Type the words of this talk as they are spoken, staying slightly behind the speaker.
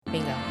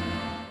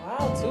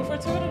Oh, 2 for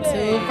 2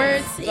 today. 2 for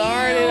 2.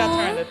 Started.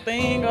 I turned the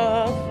thing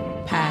off.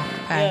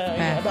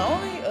 Path. The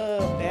only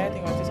bad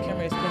thing about this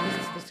camera is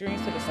because the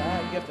screen's to the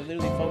side. You have to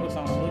literally focus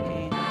on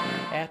looking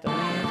at the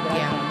lens. But I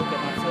can't look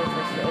at myself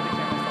versus the other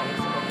camera's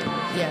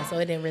like it's yeah, so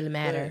it didn't really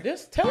matter. But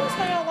just tell us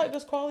how y'all like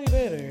this quality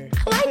better.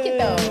 I like it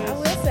though. I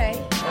will say.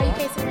 Oh, you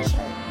can't see my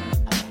shirt.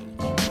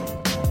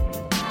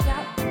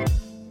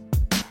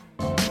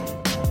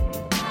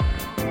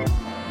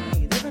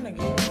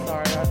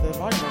 The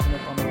volume wasn't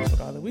up on the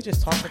episode. We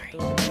just talking through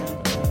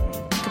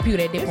the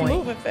computer at this point. It's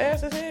moving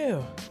fast as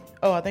hell.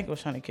 Oh, I think it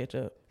was trying to catch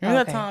up.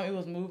 Remember that time it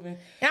was moving?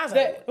 And I was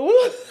like,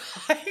 what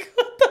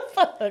the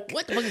fuck?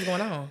 What the fuck is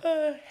going on?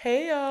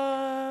 Hey,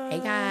 y'all. Hey,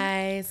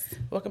 guys.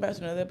 Welcome back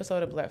to another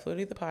episode of Black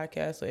Fluidity, the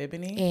podcast with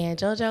Ebony and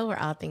JoJo, where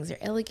all things are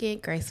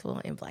elegant,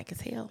 graceful, and black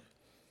as hell.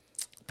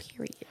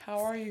 Period. How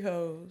are you,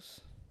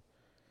 hoes?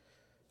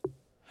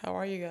 How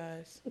are you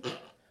guys?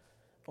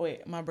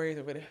 Wait, my braids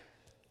over there.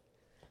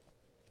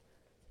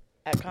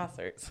 At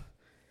concerts.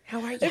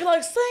 How are you? They be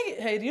like, sing it.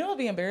 Hey, do you know what'd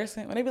be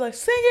embarrassing? When they be like,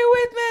 sing it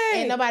with me.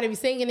 Ain't nobody be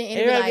singing it. And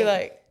everybody be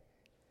like,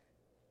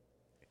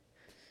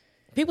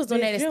 people's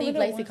doing that at Steve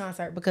Lacy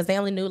concert because they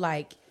only knew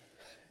like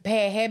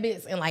Bad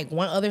Habits and like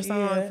one other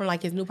song from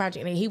like his new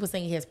project. And he was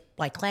singing his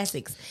like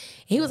classics. And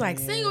he was like,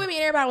 sing it with me.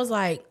 And everybody was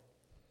like,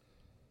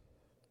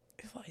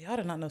 it's like, y'all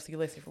did not know Steve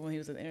Lacy from when he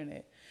was on the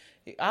internet.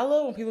 I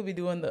love when people be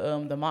doing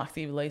the mock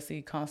Steve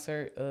Lacy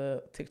concert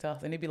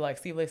TikToks, and they be like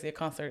Steve Lacy at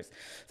concerts.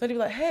 So they be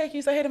like, "Hey, can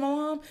you say hey to my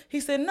mom?"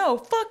 He said, "No,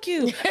 fuck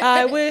you.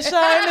 I wish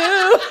I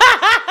knew."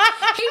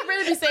 He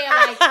really be saying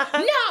like,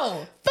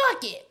 "No,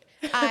 fuck it.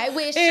 I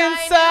wish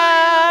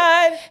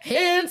I knew."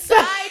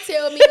 Inside,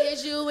 tell me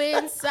is you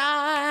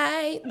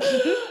inside?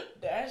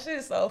 That shit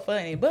is so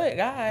funny. But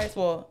guys,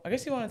 well, I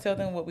guess you want to tell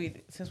them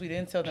since we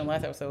didn't tell them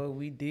last episode what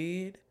we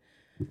did.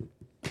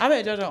 I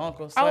met JoJo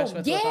Uncle. Oh,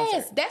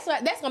 yes. That's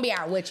going to be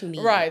our what you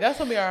need. Right. That's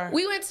going to be our...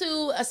 We went to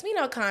a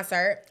Smino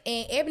concert,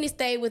 and Ebony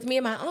stayed with me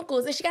and my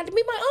uncles, and she got to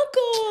meet my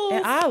uncles.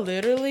 And I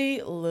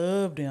literally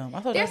loved them.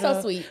 They're so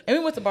sweet. And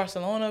we went to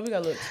Barcelona. We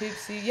got a little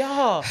tipsy.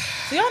 Y'all.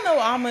 So y'all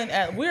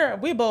know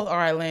we both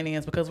are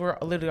Atlanteans because we're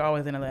literally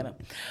always in Atlanta.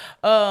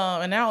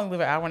 And now I only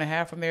live an hour and a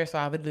half from there, so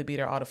I literally be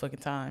there all the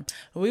fucking time.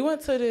 We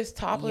went to this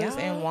topless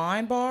and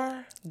wine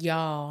bar.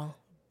 Y'all.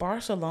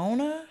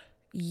 Barcelona.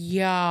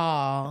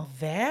 Y'all,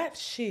 that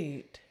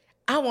shit.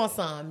 I want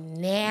some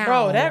now.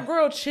 Bro, that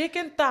grilled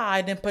chicken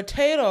thigh, then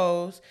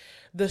potatoes,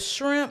 the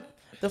shrimp,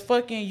 the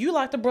fucking, you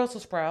like the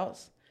Brussels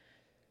sprouts,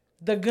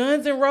 the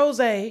Guns and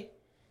Rosé.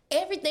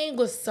 Everything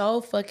was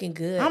so fucking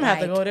good. I'm going to have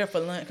to go there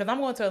for lunch because I'm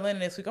going to Atlanta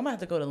next week. I'm going to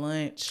have to go to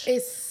lunch.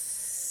 It's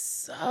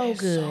so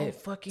good. So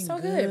fucking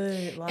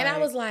good. Like, and I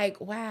was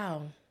like,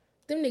 wow.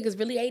 Them niggas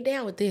really ate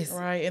down with this.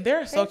 Right. And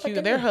they're so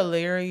cute. They're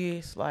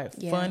hilarious, like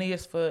funny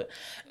as fuck.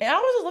 And I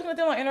was just looking at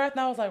them on internet and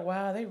I was like,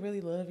 wow, they really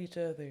love each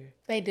other.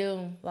 They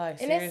do. Like,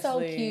 and seriously. it's so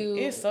cute.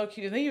 It's so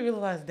cute. And then you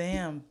realize,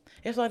 damn,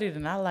 if somebody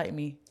did not like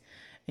me.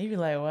 And you be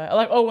like, what?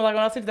 Like when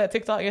I seen that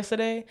TikTok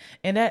yesterday,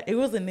 and it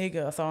was a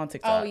nigga I saw on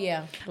TikTok. Oh,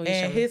 yeah.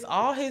 And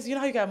all his, you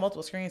know how you got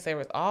multiple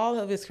screensavers? All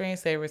of his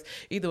screensavers,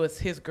 either was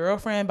his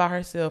girlfriend by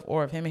herself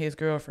or of him and his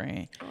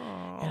girlfriend.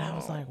 Aww. And I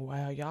was like,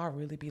 wow, y'all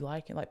really be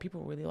liking, like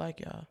people really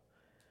like y'all.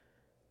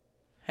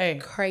 Hey.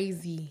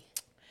 Crazy.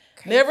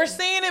 Never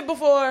seen it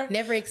before.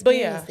 Never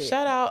experienced it.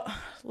 Shout out.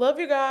 Love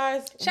you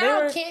guys.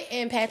 Shout out Kent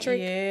and Patrick.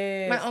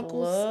 Yes. My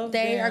uncles.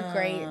 They are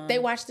great. They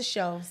watch the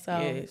show. So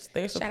yes,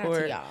 they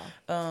support. Shout out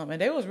to y'all.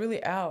 And they was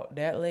really out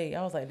that late.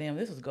 I was like, damn,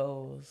 this was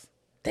goals.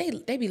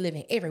 They be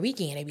living every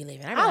weekend. They be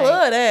living. I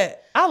love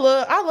that. I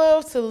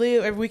love to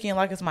live every weekend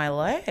like it's my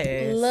last.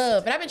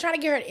 Love. And I've been trying to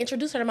get her to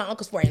introduce her to my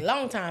uncles for a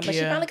long time, but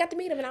she finally got to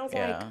meet him, and I was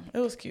like, it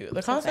was cute.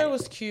 The concert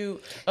was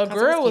cute. A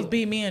girl was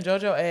beat me and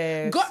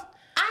JoJo ass.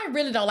 I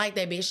really don't like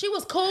that bitch. She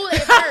was cool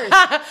at first.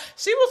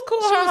 She was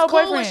cool. She was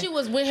cool when she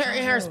was with her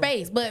in her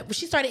space, but when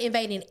she started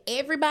invading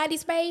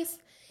everybody's space,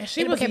 and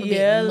she was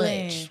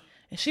yelling.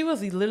 And she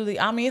was literally,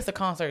 I mean, it's a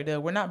concert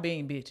though. We're not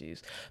being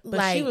bitches.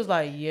 But she was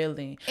like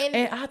yelling.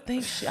 And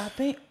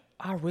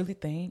I really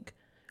think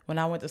when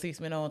I went to see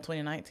Smino in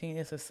 2019,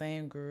 it's the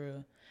same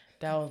girl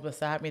that was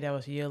beside me that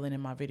was yelling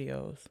in my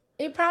videos.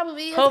 It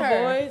probably is her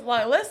voice.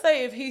 Like, let's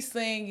say if he's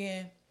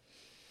singing,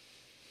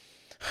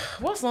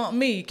 what's on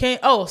me?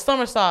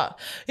 Summer Stock.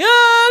 You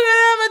can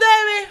have a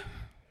baby.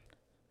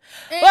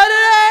 What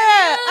did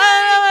I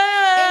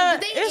have?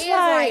 And the thing is,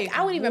 like,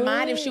 I wouldn't even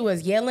mind if she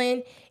was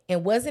yelling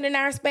and wasn't in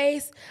our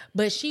space,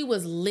 but she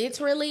was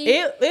literally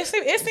it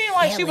seemed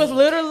like she was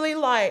literally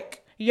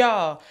like,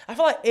 y'all, I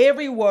feel like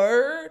every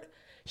word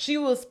she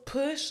was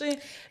pushing.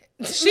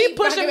 She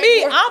pushing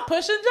me. I'm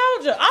pushing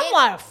JoJo. I'm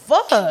like,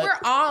 fuck. We're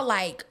all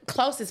like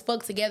close as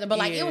fuck together, but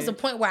like it was a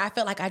point where I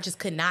felt like I just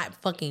could not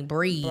fucking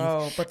breathe.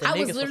 Bro, but the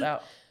niggas was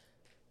out.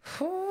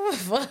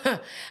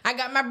 I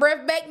got my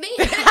breath back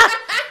then.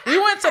 We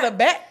went to the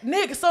back,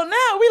 nigga. So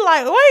now we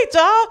like, wait,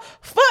 y'all.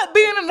 Fuck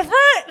being in the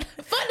front.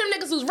 Fuck them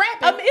niggas who's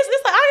rapping. I mean,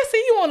 it's like I didn't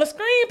see you on the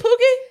screen,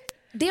 Pookie.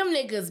 Them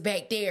niggas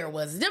back there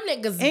them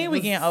niggas. And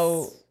we getting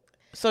old.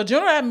 So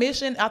general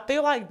admission, I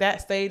feel like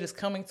that stage is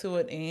coming to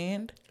an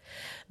end.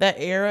 that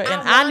era,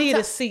 and I need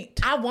a seat.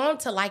 I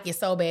want to like it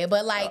so bad,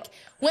 but like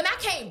when I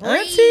can't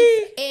breathe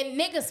and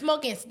niggas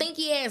smoking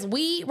stinky ass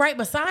weed right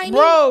beside me,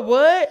 bro,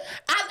 what?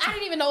 I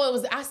didn't even know it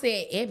was. I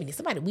said, Ebony,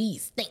 somebody weed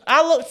stink.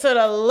 I looked to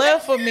the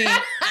left of me.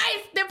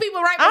 The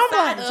people right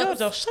beside us. I'm like,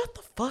 JoJo, shut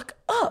the fuck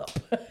up.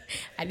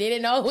 I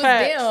didn't know it was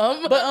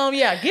them. But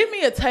yeah, give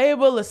me a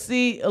table, a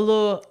seat,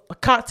 a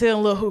cocktail,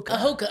 and a little hookah. A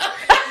hookah.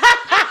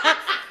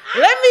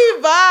 Let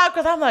me vibe,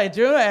 because I'm like,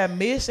 Junior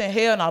admission,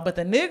 hell no. But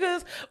the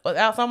niggas was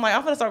out. So I'm like,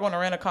 I'm going to start going to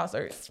random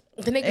concerts.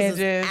 The niggas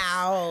is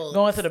out.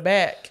 Going to the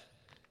back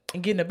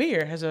and getting a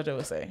beer, as JoJo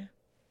would say. I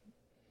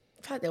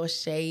thought that was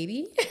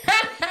shady.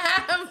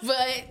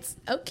 But,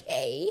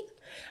 okay.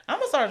 I'm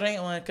going to start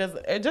drinking one, because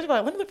just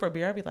like, let me look for a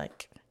beer. I'd be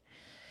like,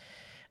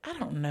 I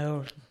don't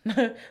know.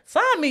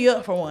 Sign me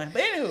up for one.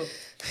 But anywho,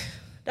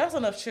 that's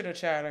enough chitter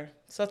chatter.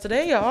 So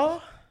today,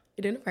 y'all.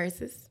 We're doing the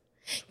verses.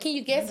 Can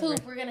you guess who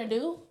we're going to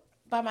do?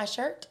 By my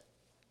shirt?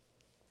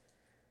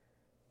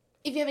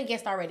 If you haven't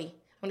guessed already,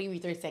 I'm gonna give you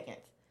 3 seconds.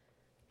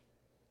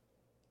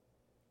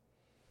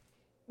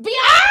 Beyonce!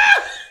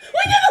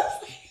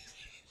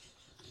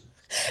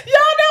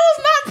 Y'all,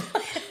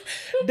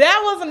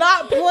 that was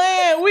not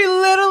planned. We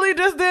literally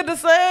just did the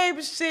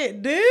same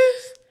shit.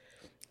 This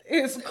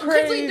is crazy.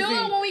 Because we do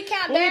it when we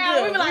count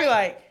down. We be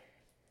like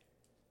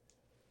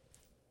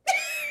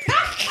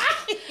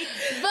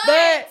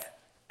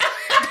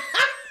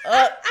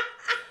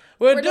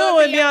We're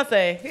doing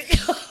Beyonce. Say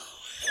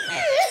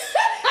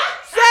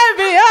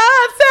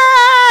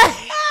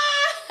Beyonce.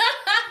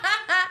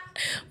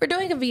 We're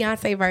doing a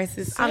Beyonce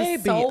versus.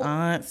 I'm so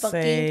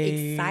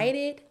fucking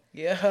excited.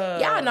 Yeah.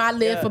 Y'all know I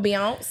live for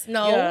Beyonce.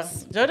 No. Yeah.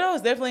 JoJo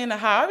is definitely in the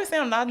high. I always say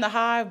I'm not in the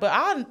high, but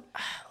I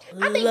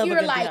think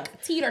you're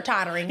like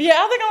teeter-tottering. Yeah,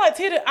 I think I'm like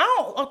teeter.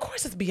 Of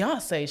course it's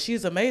Beyonce.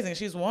 She's amazing.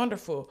 She's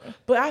wonderful.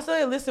 But I still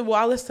I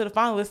finally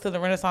listened to the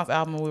Renaissance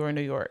album when we were in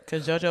New York,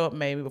 because JoJo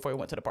made me before we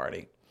went to the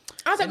party.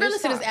 I was like, go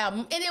listen to this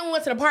album. And then we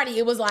went to the party.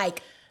 It was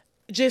like,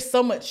 just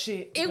so much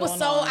shit. It was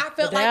so, I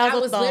felt like I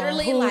was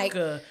literally hookah, like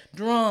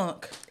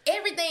drunk.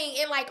 Everything.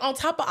 And like on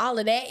top of all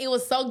of that, it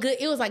was so good.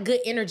 It was like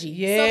good energy.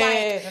 Yeah. So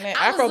like, and then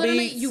I was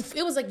literally,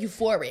 it was like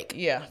euphoric.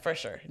 Yeah, for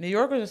sure. New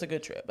York was just a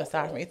good trip,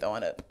 aside from me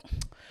throwing up.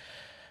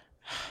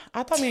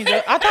 I thought me and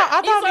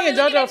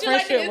JoJo's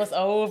friendship was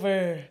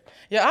over.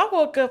 Yeah, I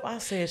woke up. I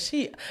said,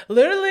 I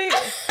didn't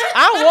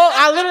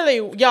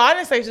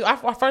say she. I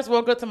first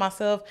woke up to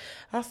myself.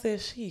 I said,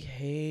 she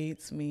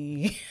hates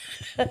me.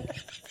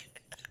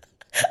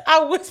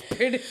 I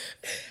whispered it.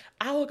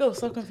 I woke up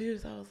so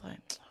confused. I was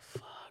like,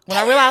 fuck. When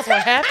I realized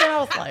what happened,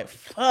 I was like,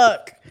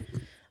 fuck.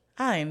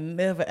 I ain't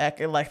never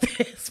acted like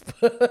this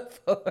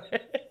before.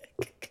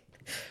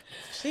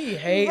 She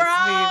hates me. But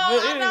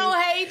I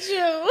don't hate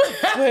you.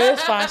 But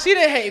it's fine. She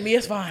didn't hate me.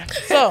 It's fine.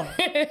 So,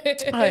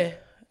 okay.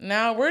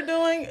 Now we're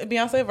doing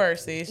Beyonce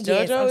versus.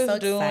 JoJo is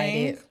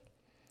doing.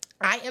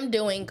 I am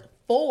doing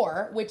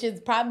 4, which is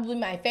probably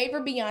my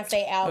favorite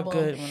Beyonce album. A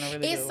good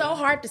one, it's so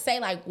hard to say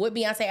like what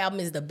Beyonce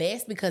album is the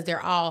best, because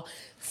they're all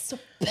so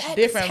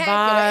different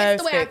vibes.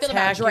 It's the way I feel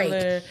about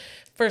Drake.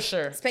 For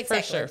sure.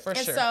 Spectacular. For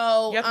sure.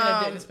 So, you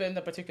have to spend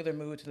a particular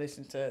mood to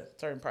listen to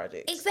certain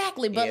projects.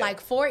 Exactly. But like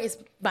 4 is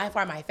by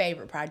far my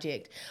favorite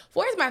project.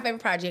 4 is my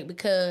favorite project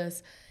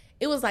because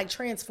it was like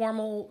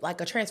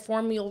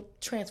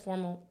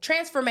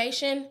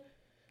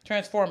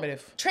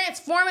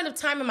transformative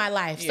time in my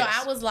life. Yes. So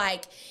I was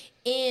like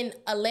in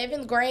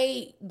 11th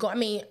grade.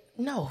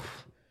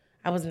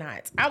 I was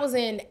not. I was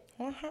in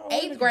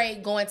 8th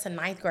grade going to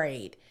 9th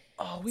grade.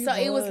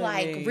 It was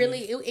like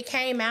really, it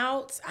came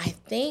out, I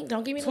think,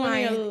 don't give me the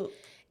line.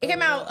 It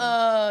came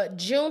out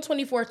June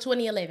 24th,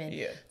 2011.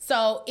 Yeah.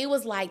 So it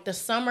was like the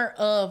summer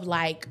of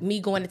like me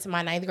going into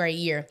my 9th grade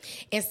year.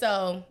 And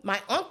so my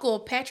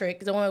uncle, Patrick,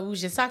 the one we was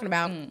just talking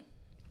about,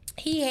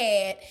 he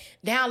had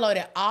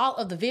downloaded all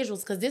of the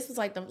visuals, because this was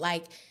like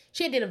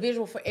she had did a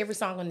visual for every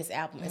song on this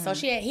album. And so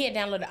he had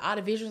downloaded all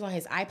the visuals on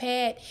his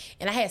iPad,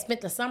 and I had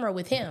spent the summer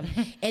with him.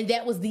 And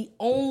that was the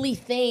only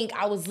thing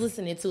I was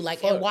listening to,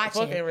 and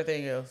watching. Fuck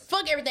everything else.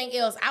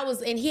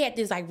 And he had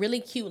this like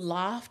really cute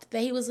loft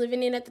that he was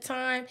living in at the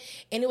time.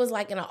 And it was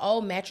like in an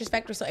old mattress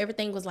factory. So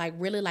everything was like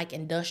really like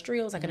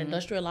industrial. It was like an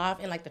industrial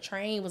loft. And like the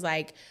train was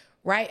like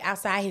right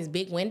outside his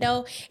big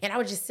window. And I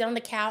would just sit on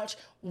the couch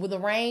with the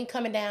rain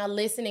coming down,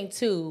 listening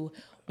to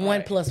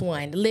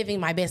 1+1, living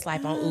my best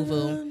life on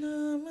Uvu.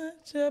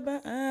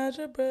 But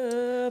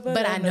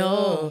I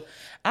know.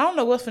 I don't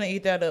know what's gonna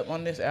eat that up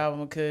on this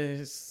album,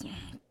 because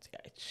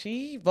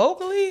she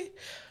vocally,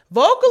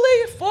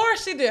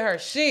 she did her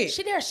shit.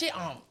 She did her shit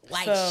on.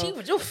 Like,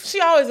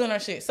 she always doing her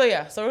shit. So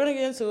yeah, so we're gonna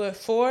get into it.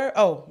 4.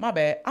 Oh, my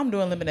bad. I'm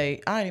doing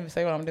Lemonade. I didn't even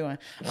say what I'm doing.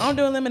 I'm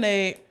doing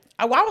Lemonade.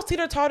 I was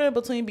teeter-totter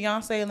between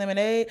Beyonce and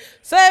Lemonade.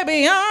 Say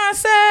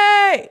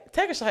Beyonce!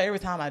 Take a shot every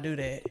time I do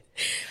that.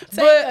 Take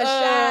a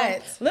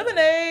shot.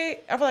 Lemonade,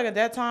 I feel like at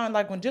that time,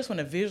 like when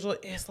the visual,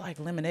 it's like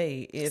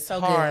Lemonade. It's so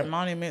hard, good.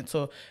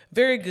 Monumental,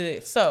 very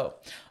good. So,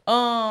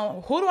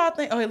 who do I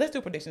think? Okay, let's do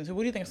predictions. Who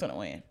do you think is gonna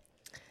win?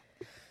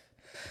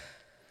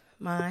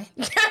 Mine.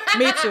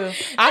 Me too.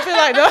 I feel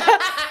like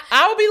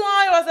I would be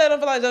lying if I said I don't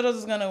feel like JoJo's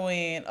is gonna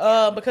win.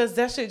 Because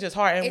that shit just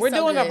hard. And It's we're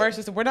so doing our good.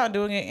 verses. We're not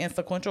doing it in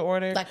sequential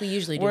order Like we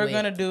usually do. We're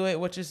gonna do it,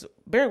 which is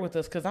bear with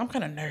us because I'm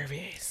kind of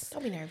nervous.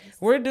 Don't be nervous.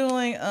 We're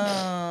doing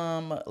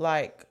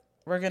like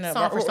we're gonna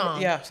Song for song.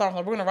 Yeah, song.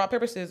 We're gonna rock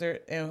paper scissors,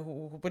 and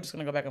we're just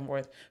gonna go back and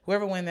forth.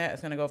 Whoever win that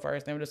is gonna go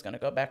first. Then we're just gonna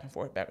go back and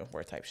forth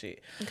type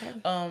shit. Okay.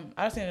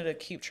 I just needed to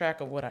keep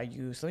track of what I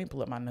use. So let me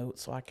pull up my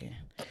notes so I can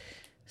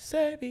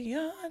say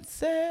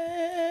Beyonce.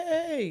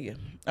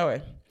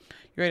 Okay,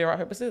 you ready to rock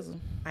paper scissors?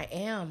 I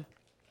am.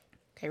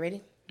 Okay,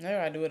 ready? Maybe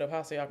I do it up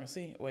high so y'all can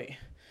see. Wait,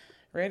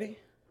 ready?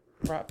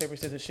 Rock paper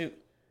scissors shoot.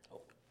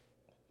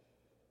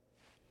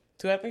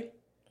 2 out of 3.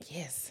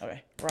 Yes.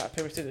 Okay. Rock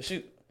paper scissors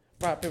shoot.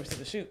 Rock paper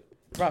scissors shoot.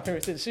 Rock paper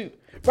scissors shoot.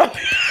 Rock.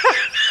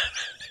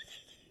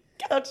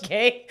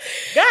 Okay.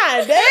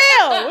 God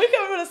damn. We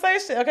coming from the same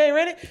shit. Okay,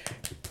 ready?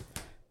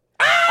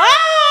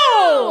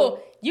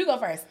 Oh! You go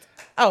first.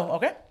 Oh,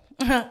 okay.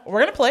 We're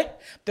gonna play.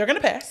 They're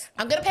gonna pass.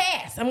 I'm gonna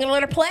pass. I'm gonna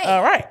let her play.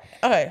 All right.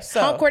 Okay.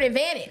 So. Home court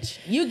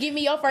advantage. You give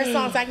me your first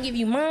song so I can give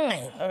you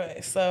mine.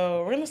 Okay.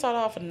 So we're gonna start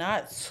off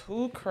not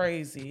too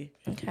crazy.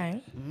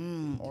 Okay.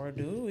 Or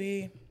do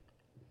we?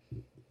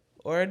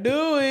 Or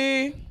do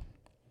we?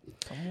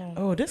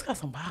 Oh, this got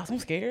some vibes. I'm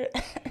scared.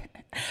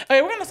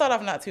 Okay, we're gonna start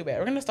off not too bad.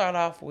 We're gonna start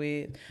off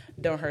with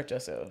 "Don't Hurt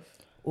Yourself."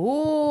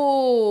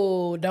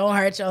 Ooh, don't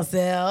hurt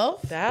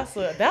yourself. That's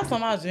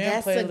on my gym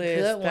That's playlist. a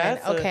good one.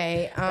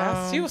 Okay.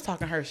 She was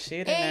talking her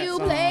shit in And that you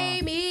song.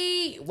 play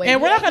me. Wait,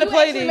 And we're not gonna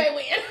play these. these.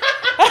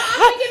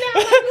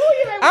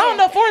 I don't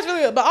know. 4 is really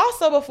good, but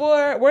also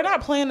before we're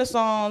not playing the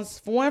songs.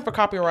 For one, for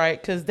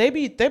copyright, because they've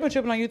been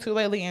tripping on YouTube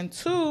lately, and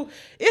 2,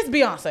 it's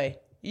Beyonce.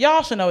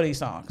 Y'all should know these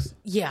songs.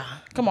 Yeah.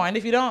 Come on, and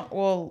if you don't,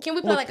 well, Can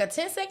we play like a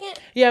 10-second?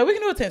 Yeah, we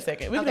can do a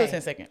 10-second. We can do a Okay.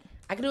 10-second.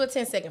 I can do a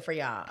 10-second for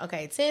y'all.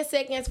 Okay, 10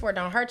 seconds for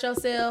Don't Hurt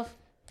Yourself.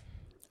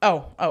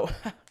 Oh,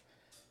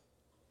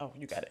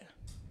 you got it.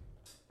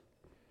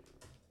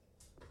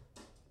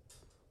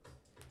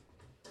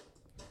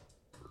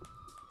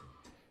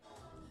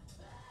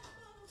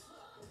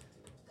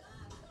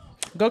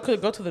 Go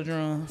to the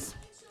drums,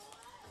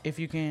 if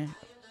you can.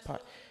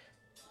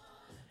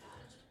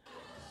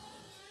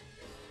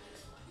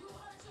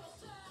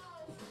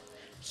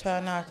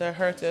 Try not to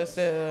hurt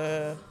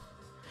yourself.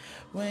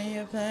 When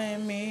you play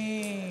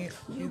me,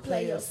 you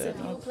play yourself.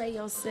 You play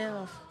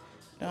yourself.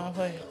 Don't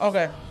play.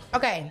 Okay.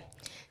 Okay.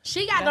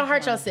 She got Don't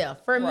Hurt fine.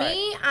 Yourself. For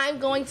me, I'm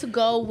going to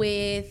go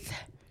with...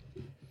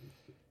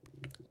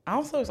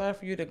 I'm so excited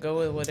for you to go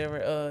with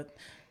whatever.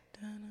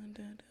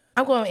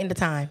 I'm going End of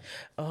Time.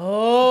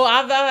 Oh,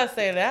 I thought I'd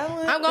say that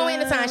one. I'm going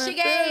End of Time. She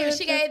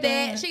gave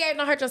that. She gave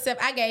Don't Hurt Yourself.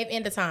 I gave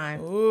End of Time.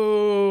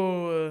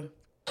 Ooh.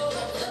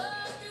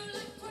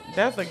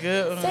 That's a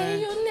good one.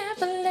 Say you'll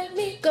never let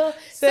me go.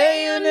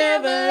 Say you'll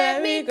never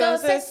let me go.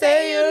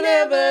 Say you'll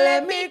never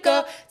let me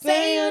go.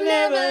 Say you'll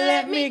never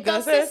let me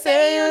go.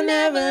 Say you'll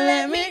never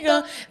let me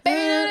go. I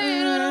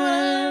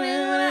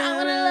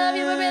wanna love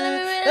you,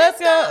 baby. Let's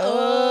go.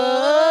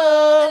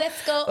 Oh.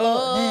 Let's go.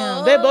 Oh,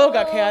 damn. They both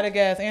got chaotic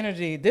ass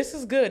energy. This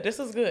is good.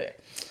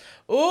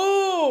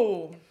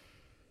 Ooh.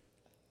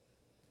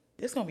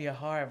 This gonna be a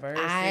hard verse.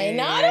 I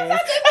know.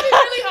 That's gonna be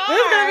really hard.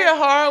 This is gonna be a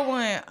hard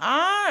one.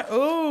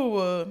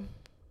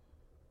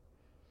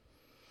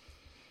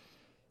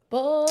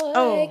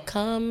 Boy,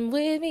 come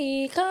with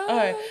me, come. All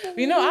right.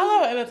 You know, I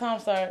love it at the time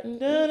start.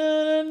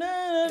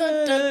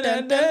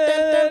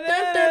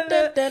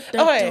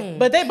 Okay,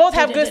 but they both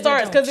have good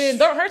starts because then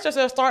Don't Hurt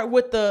Yourself start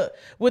with the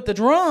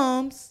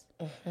drums.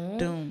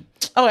 Doom.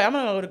 Okay, I'm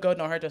gonna go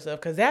Don't Hurt Yourself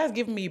because that's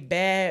giving me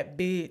bad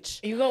bitch.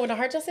 You going with Don't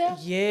Hurt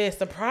Yourself? Yeah,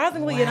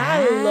 surprisingly, and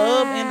I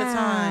love In the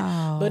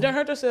Time, but Don't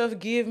Hurt Yourself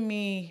give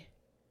me.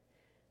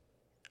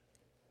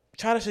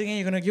 Try this again.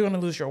 You're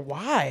gonna lose your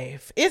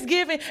wife. It's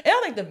giving, and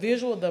I like the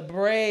visual, the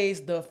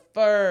braids, the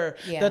fur,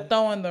 the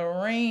throwing the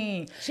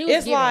ring.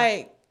 It's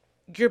like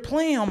you're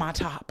playing on my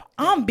top.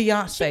 I'm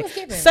Beyonce.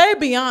 Say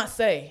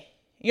Beyonce,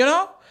 you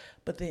know.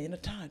 But then In the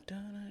Time,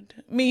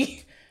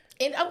 me.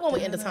 And I'm going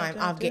with End of Time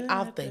off the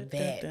bat.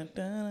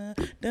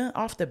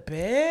 Off the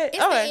bed.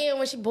 It's the end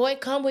when she boy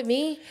come with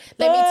me.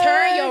 Let me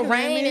turn your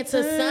rain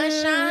into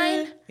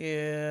sunshine.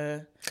 Yeah.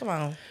 Come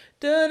on.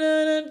 Damn,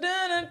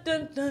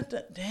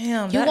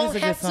 You that won't is a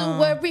have good to song.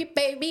 worry,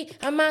 baby.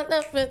 I'm out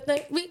love with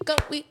the we go,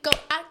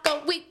 I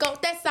go, we go.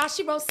 That's all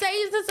she wrote. Say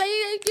it, say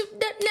it, you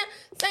that now.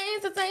 Say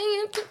it, say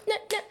it, you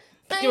that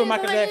now. Give her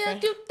Michael Jackson.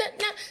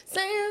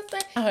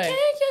 Okay.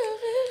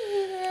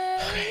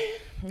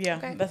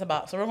 Yeah, that's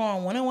about. So we're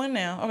going 1-1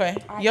 now. Okay,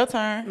 your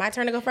turn. My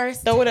turn to go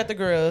first. Throw it at the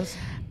girls.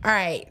 All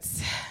right.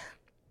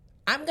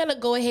 I'm gonna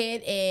go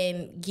ahead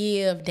and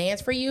give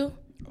Dance for You,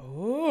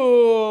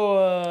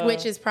 Ooh.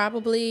 which is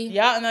probably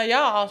Y'all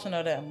also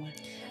know that one.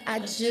 I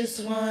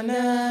just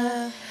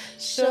wanna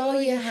show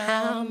you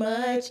how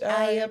much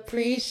I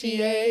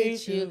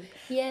appreciate you.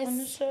 Yes.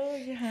 Wanna show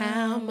you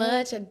How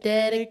much I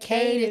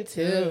dedicated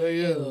to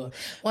you.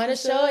 Wanna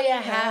show you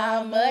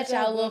how much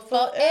I will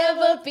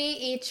forever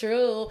be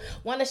true.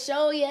 Wanna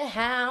show you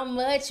how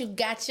much you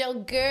got your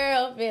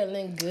girl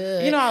feeling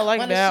good. You know, I like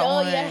Wanna that show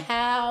one. you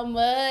how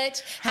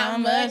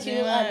much you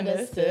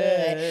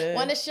understood.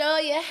 Wanna show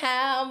you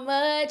how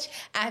much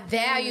I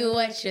value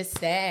what you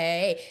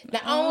say.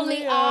 Not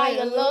only are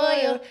you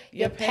loyal,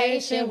 you're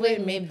patient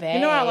with me, babe.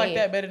 You know, I like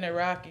that better than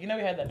Rocky. You know,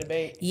 we had that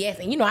debate. Yes,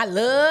 and you know I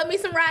love me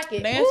some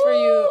Rocket. Dance for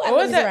You. I Or love was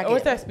me some that? Rocket. Or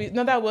was that Speech?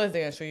 No, that was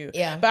Dance for You.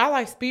 Yeah. But I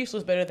like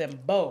Speechless better than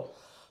both.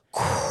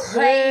 Crazy.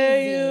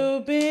 Where you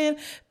been,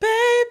 baby?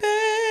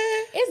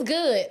 It's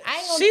good. I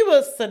ain't gonna. She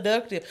was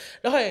seductive.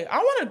 Hey, I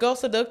want to go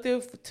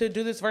seductive to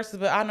do this versus,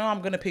 but I know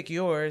I'm gonna pick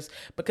yours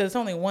because it's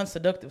only one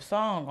seductive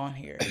song on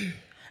here,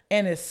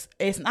 and it's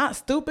not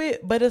stupid,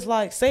 but it's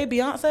like, say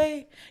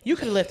Beyonce, you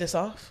could have let this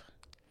off.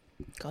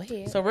 Go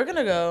ahead. So we're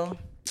gonna go.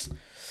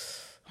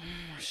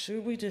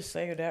 Should we just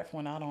save that for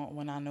when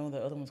I know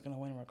the other one's gonna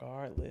win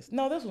regardless?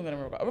 No, this one's gonna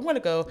win regardless. We're gonna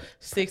go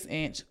 6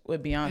 Inch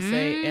with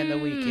Beyonce and The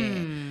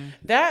Weeknd.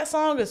 That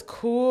song is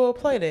cool.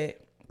 Play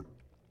that.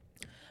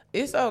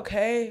 It's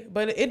okay,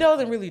 but it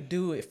doesn't really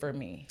do it for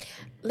me.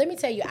 Let me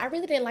tell you, I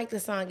really didn't like the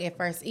song at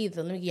first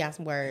either. Let me give y'all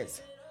some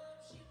words.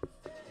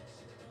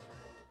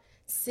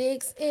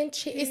 6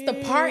 inch. It's the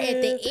part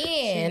at the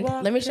end.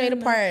 Let me show you the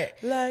part.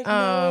 Like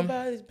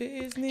nobody's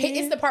business.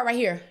 It's the part right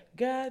here.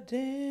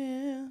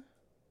 Goddamn.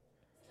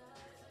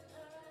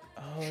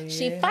 Oh, yeah.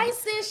 She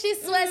fights and she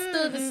sweats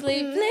through the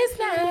sleepless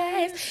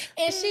nights,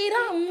 and she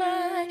don't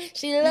mind.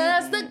 She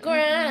loves the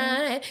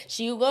grind.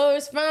 She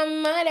works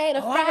from Monday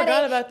to Friday. I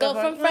forgot about that Go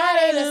part. from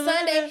Friday to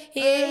Sunday.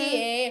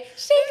 Yeah.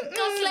 She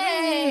gon'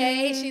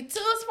 slay. She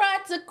too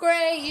smart to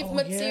crave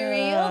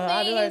material things.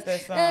 I do like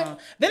that song.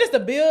 Then it's the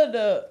build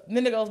up.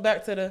 Then it goes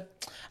back to the.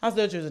 I'm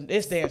still choosing.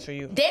 It's Dance for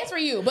You. Dance for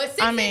You, but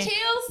 6 Inch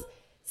Heels.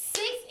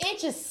 6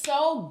 Inch is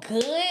so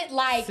good.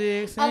 Like,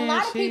 a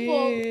lot of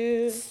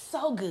people,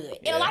 so good.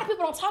 And a lot of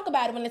people don't talk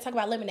about it when they talk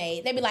about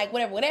Lemonade. They be like,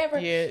 whatever.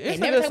 Yeah, it's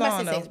they a never good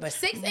talk song, about 6 though. Inch. But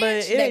 6 Inch, But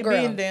it that ain't girl.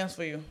 being Dance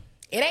for You.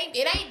 It ain't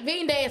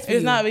being Dance for You.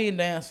 It's not being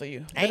Dance for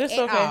You. But it's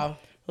Ain't okay. at all.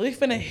 At least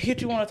finna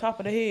hit you on the top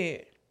of the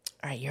head.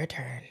 All right, your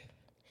turn.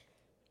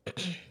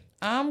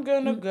 I'm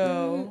gonna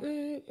go.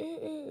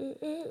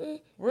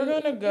 We're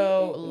gonna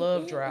go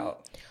Love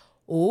Drought.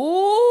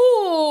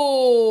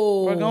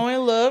 Ooh. We're going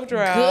Love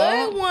Drought.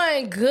 Good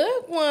one.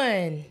 Good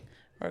one.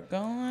 We're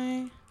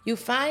going. You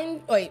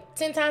find,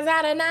 10 times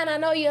out of 9, I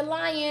know you're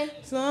lying.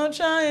 So I'm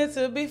trying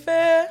to be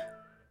fair.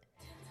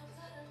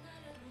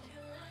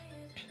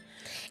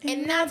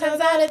 And 9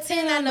 times out of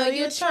 10, I know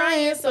you're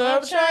trying, So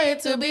I'm trying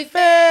to be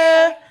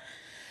fair.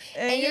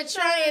 And you're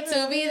trying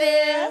to be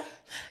there.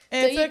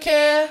 And to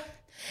care.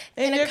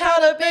 And you're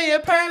caught up in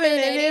your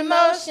permanent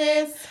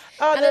emotions.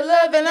 All the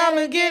loving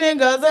I'm getting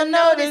goes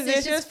unnoticed.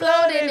 It's just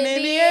floating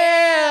in the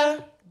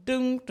air.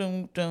 Doom,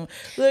 doom, doom.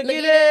 Looky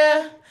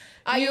there.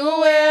 Are you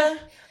aware?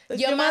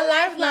 You're my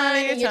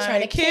lifeline and you're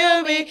trying to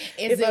kill me.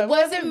 If it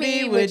wasn't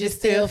me, would you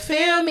still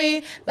feel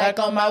me? Like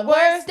on my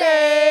worst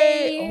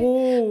day.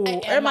 Ooh,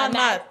 am I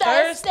not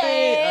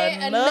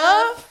thirsty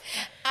enough?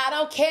 I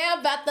don't care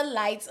about the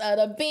lights or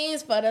the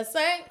beams for the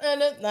sake of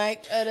the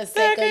night or the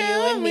sake of you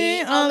and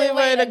me. Only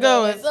way to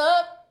go is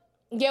up.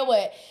 Get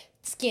what?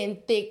 Skin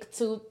thick,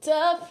 too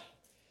tough.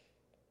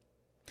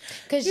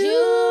 Cause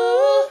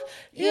you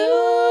and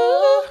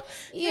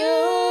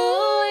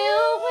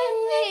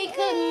me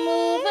could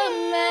move a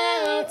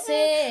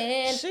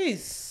mountain.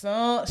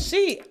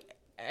 She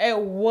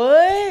at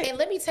what? And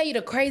let me tell you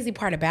the crazy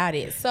part about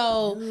it.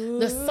 So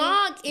the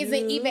song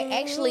isn't even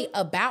actually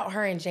about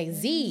her and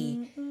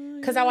Jay-Z.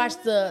 Because I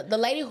watched the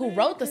lady who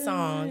wrote the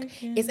song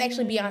is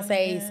actually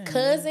Beyonce's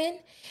cousin.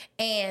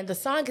 And the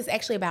song is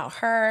actually about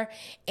her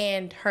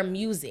and her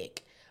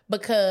music.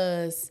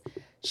 Because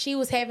she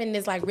was having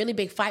this like really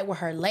big fight with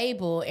her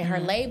label. And her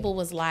label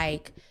was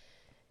like,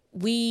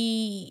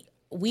 we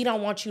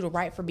don't want you to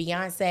write for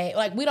Beyonce.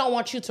 Like, we don't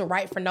want you to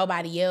write for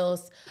nobody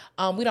else.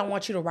 We don't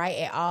want you to write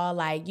at all.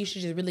 Like, you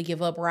should just really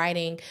give up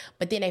writing.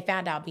 But then they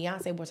found out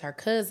Beyonce was her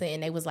cousin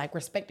and they was like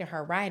respecting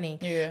her writing.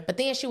 Yeah. But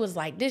then she was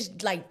like, this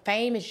like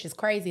fame is just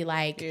crazy.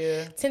 Like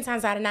 10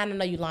 times out of 9, I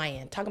know you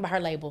lying. Talking about her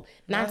label.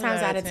 9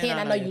 times out of 10,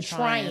 I know you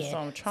trying. So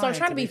I'm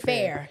trying to be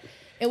fair.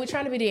 And we're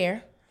trying to be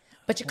there.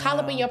 But you call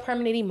up in your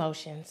permanent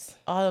emotions.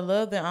 All the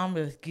love that I'm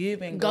just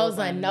giving goes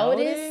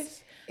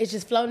unnoticed. It's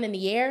just floating in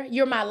the air.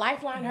 You're my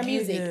lifeline, her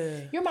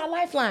music. You're my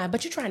lifeline,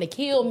 but you're trying to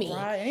kill me.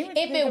 Right.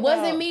 If it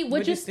wasn't me,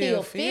 would you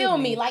still feel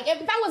me? Like,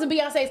 if I wasn't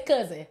Beyonce's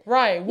cousin.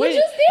 Right. Would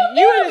you still feel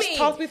me? You would just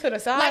toss me to the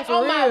side like, for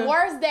on real. my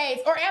worst days.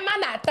 Or am I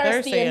not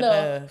thirsty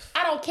enough?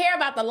 I don't care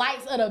about the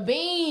lights or the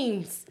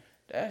beams.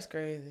 That's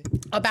crazy.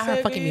 About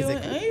her fucking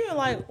music. And even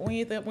like when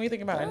you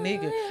think about a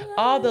nigga,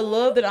 all the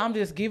love that I'm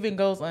just giving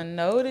goes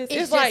unnoticed.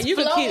 It's like you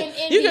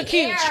can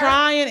keep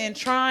trying and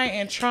trying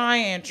and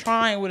trying and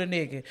trying with a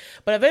nigga,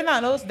 but if they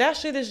not noticed, that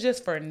shit is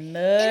just for nothing.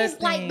 And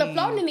it's like the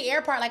floating in the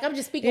air part. Like, I'm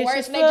just speaking It's words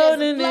just and they just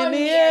floating floating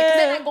in the air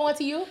because they're not going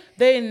to you.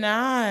 They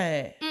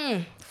not.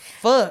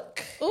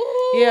 fuck.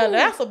 Ooh. Yeah,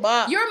 that's a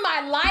bop. You're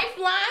my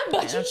lifeline,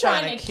 but you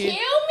trying to kill me?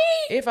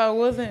 If I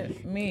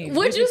wasn't me,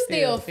 would you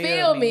still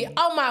feel me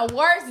on my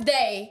worst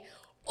day?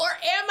 Or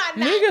am I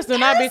not? Niggas do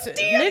not be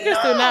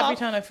enough?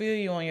 trying to feel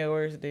you on your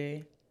worst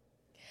day.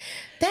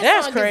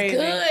 That's crazy.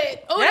 Good.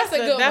 Oh, that's a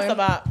good one. That's a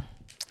bop.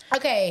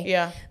 Okay.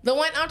 Yeah. The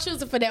one I'm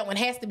choosing for that one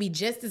has to be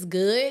just as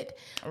good,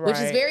 which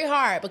is very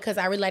hard because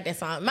I really like that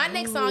song. My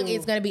next song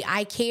is going to be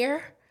I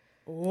Care.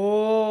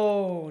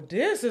 Oh,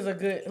 this is a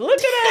good. Look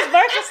at that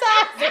verse.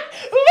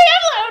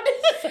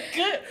 This is a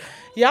good.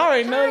 Y'all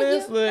already know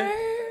this. Look.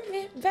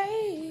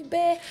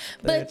 Baby,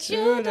 but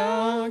you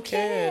don't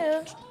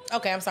care.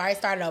 Okay, I'm sorry. I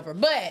started over.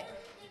 But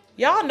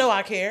y'all know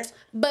I care.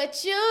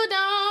 But you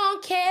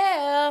don't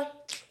care.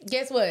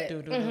 Guess what?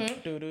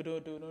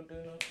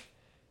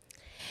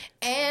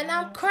 And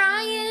I'm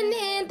crying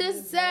and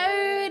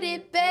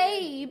deserted,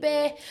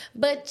 baby,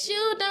 but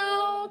you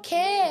don't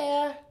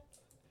care.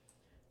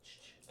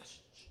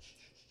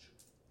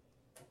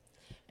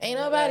 Ain't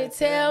nobody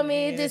tell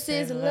me this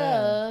is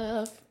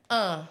love.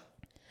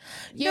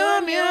 You're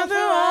immune through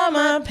all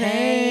my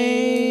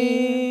pain.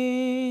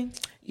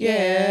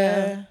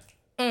 Yeah.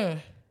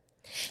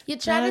 You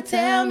try to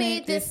tell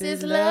me this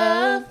is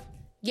love.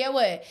 Get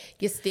what?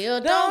 You still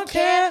don't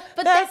care,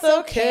 but that's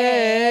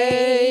okay.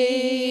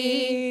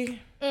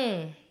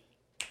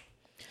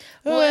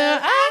 Well,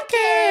 I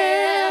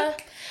care.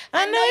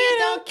 I know you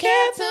don't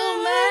care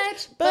too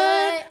much,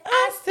 but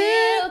I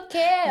still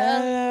care.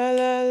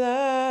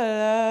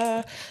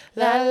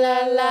 La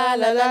la la la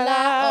la la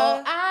la.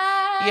 Oh,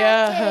 I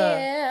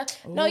care.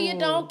 No, you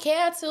don't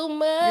care too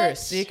much. You're a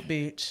sick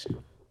bitch.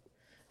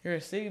 You're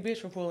a sick bitch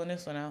for pulling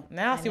this one out.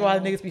 Now I see why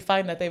the niggas be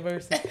fighting at their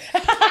verses. It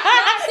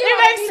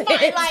makes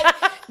sense. Like,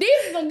 these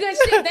are some good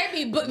shit. They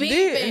be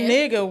beefing.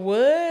 Nigga,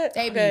 what?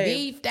 They be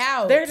beefed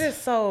out. They're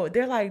just so,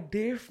 they're like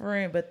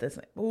different, but the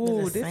same.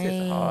 Ooh, this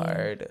is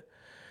hard.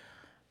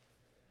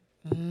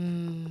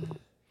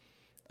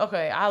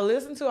 Okay, I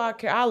listen to I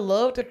Care. I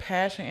love the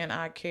passion and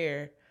I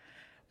Care.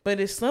 But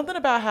it's something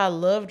about how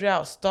Love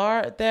Drought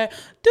start that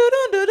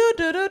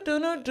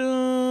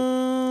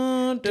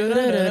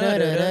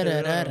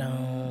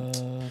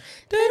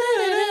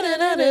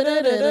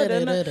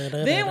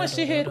then when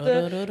she hit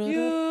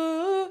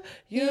the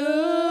you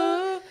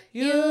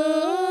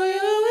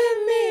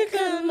and me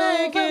could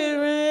make it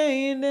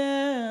rain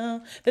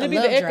down. Then it be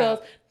the echoes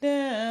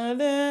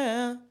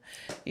down.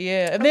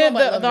 Yeah, and then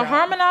the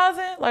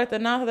harmonizing, like the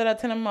 9 that I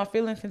tell them my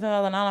feelings,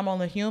 2009 I'm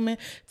only human.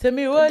 Tell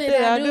me what did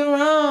I do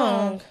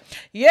wrong?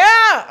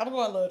 Yeah, I'm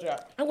going Love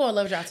Drop. I'm going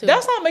Love Drop too.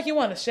 That song make you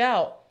want to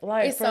shout.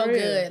 Like it's so real.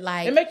 good.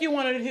 Like it make you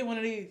want to hit one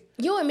of these.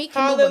 You and me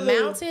can move a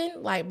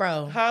mountain, like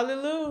bro.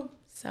 Hallelujah.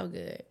 So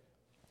good.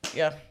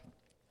 Yeah,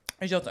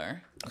 it's your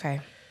turn.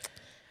 Okay.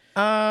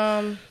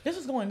 This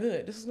is going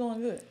good.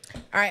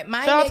 All right,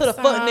 my shout out next to the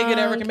fuck nigga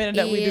that recommended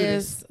that we do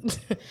this.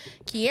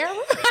 Kiara.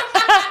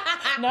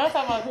 No, I'm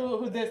talking about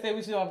who did say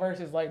we should do our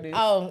verses like this.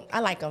 Oh, I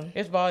like them.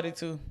 It's body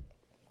too.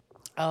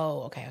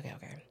 Oh, okay.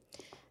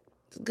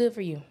 It's good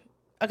for you.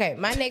 Okay,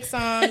 my next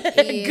song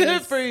is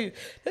good for you.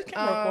 This can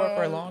record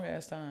for a long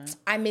ass time.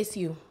 I Miss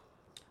You.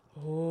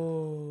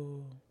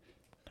 Oh,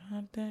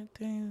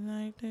 things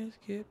like this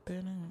get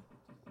better.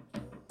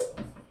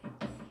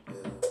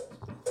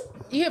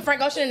 You hear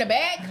Frank Ocean in the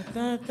back?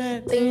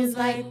 Things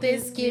like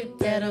this get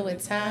better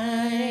with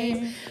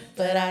time,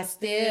 but I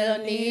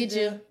still need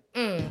you.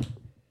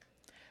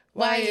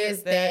 Why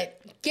is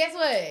that? Guess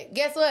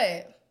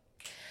what?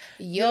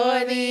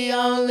 You're the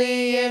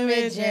only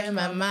image in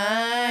my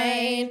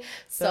mind,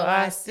 so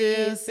I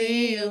still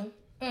see you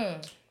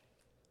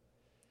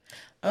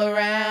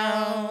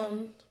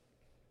around.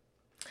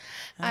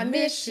 I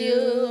miss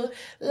you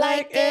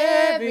like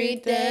every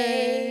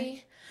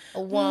day. I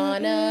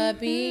wanna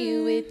be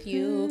with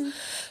you,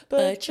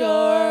 but you're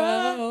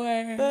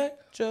away.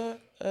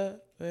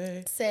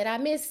 Said I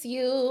miss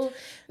you,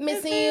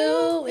 missing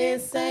you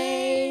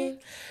insane.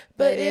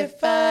 But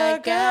if I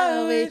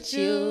got with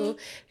you,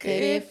 could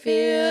it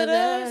feel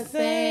the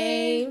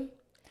same?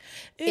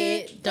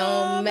 It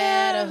don't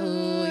matter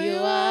who you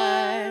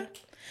are.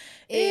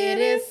 It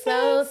is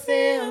so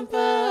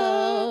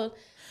simple,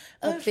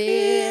 a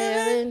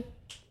feeling.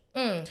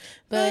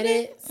 But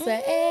it's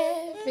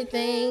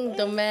everything,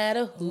 don't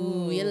matter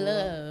who you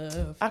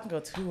love. I can go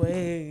 2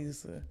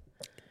 ways.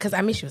 Cause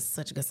I Miss You is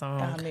such a good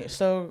song.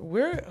 So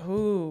we're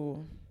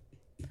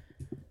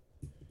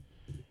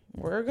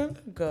gonna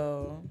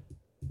go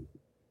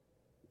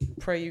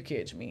Pray You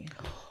Catch Me.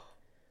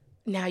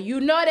 Now you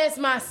know that's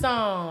my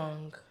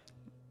song.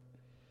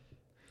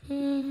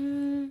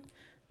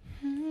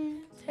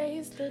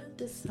 Taste of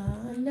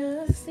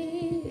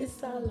dishonesty,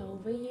 it's all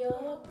over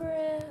your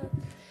breath.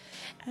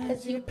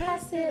 As you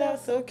pass it out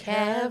so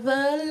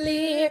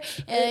cavalier,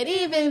 and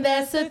even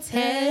that's a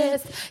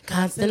test.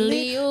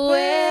 Constantly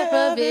aware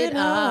of it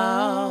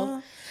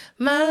all.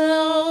 My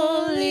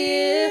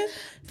lonely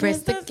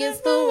pressed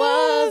against the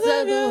walls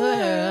of the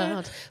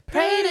world.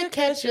 Pray to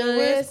catch you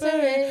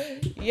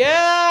whispering.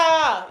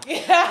 Yeah. I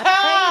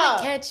pray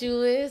to catch you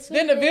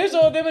whispering. Then the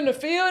visual of them in the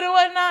field and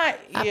whatnot.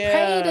 I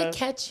pray to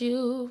catch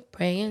you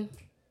praying.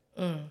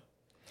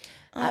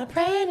 I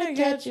pray to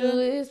catch you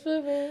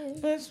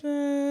whispering.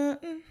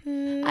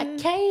 I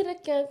pray to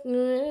catch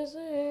you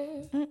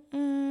whispering.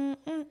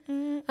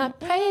 I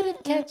pray to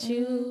catch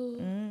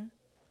you.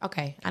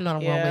 Okay, I know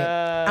what I'm going with.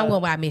 I'm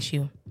going with I Miss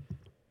You.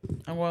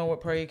 I'm going with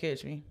Pray You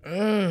Catch Me.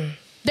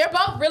 They're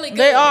both really good.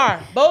 They are.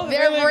 Both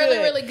They're really,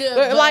 really good.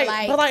 But like,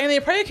 and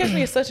then Pray You Catch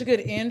Me is such a good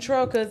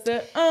intro because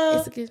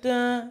it's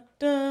good.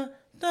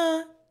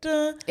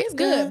 It's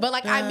good, but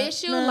like I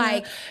Miss You,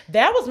 like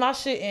that was my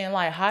shit in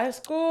like high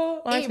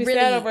school. When I used to be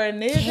sad over a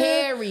nigga.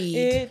 Carried.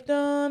 It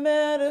don't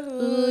matter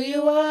who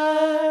you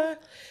are.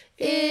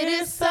 It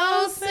is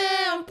so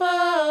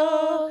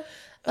simple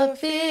a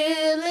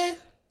feeling.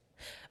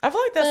 I feel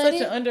like that's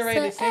such an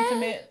underrated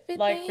sentiment.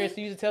 Like for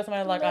you to tell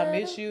somebody like I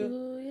miss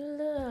you.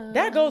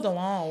 That goes a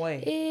long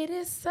way. It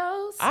is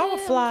so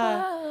simple.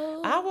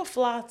 I will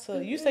fly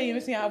to. You say you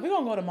miss me. We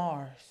gonna go to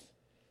Mars.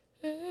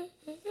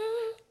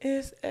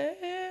 It's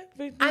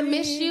everything. I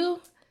miss you.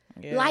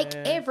 Yeah. Like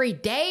every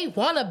day,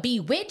 wanna be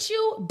with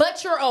you,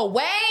 but you're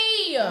away.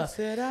 I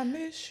said I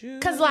miss you.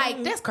 Cause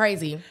like that's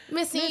crazy.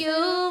 Missing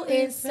you,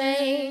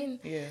 insane.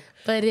 Yeah.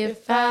 But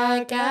if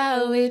I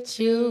got with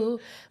you,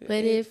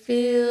 would it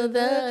feel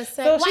the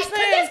same? So like, cause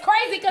it's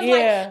crazy. Cause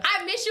like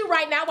I miss you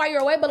right now while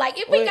you're away. But like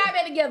if we got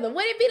back together,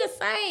 would it be the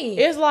same?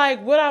 It's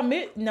like would I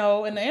miss?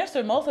 No, and the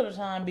answer most of the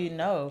time be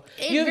no.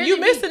 You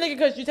miss the nigga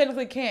because you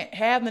technically can't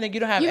have the nigga. You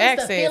don't have access. You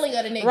miss the feeling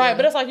of the nigga, right?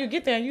 But it's like you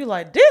get there and you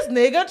like this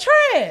nigga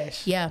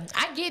trash. Yeah,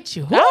 I get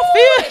you. I'm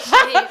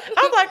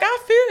like I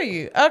feel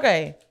you.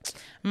 Okay,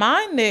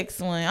 my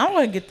next one. I'm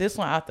gonna get this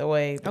one out the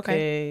way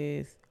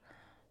because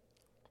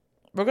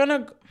we're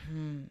gonna.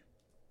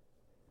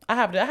 I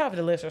have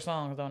the list of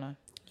songs, don't I?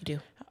 You do.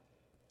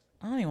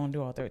 I don't even want to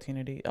do all 13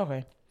 of these.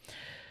 Okay.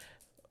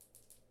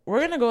 We're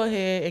going to go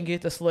ahead and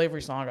get the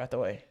slavery song out the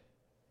way.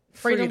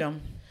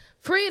 Freedom.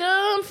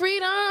 Freedom,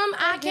 freedom,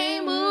 I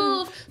can't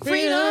move.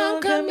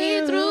 Freedom, cut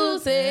me through.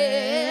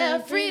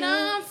 Say,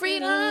 freedom,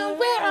 freedom,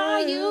 where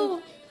are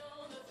you?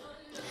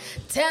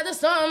 Tell the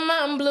storm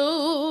I'm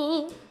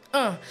blue.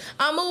 I'ma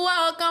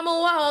walk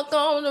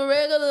on the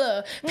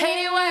regular.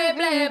 Painted white,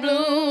 black,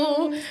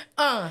 blue.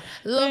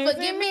 Lord,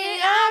 forgive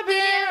me, I've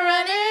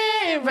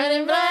been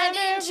running blind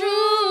and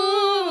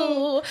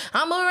true.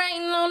 I'ma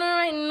rain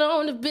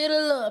on the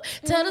bitter love.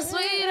 Tell the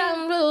sweet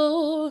I'm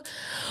blue.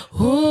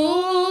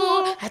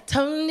 Ooh, I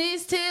turn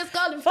these tears,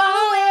 call them fall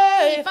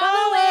away,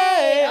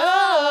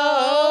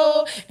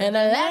 oh. And the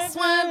last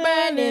one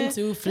burned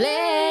into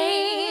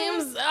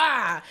flames.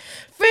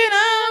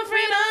 Freedom,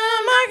 freedom,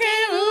 I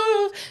can't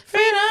lose.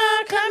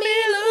 Freedom, cut me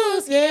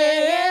loose,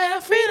 yeah.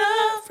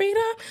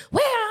 Freedom,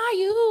 where are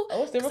you?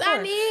 Cause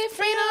I need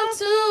freedom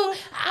too.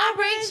 I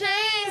break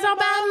chains all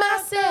by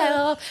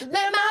myself.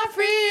 Let my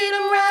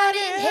freedom ride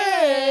in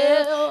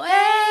hell.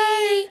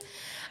 Hey,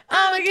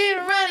 I'ma keep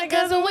running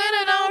cause the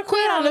winner don't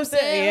quit on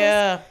themselves.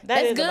 Yeah,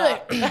 that's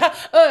good.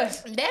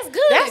 Us. That's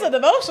good. That's a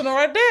devotional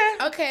right there.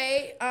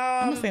 Okay.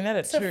 I'm gonna sing that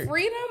at church. To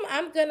freedom,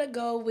 I'm gonna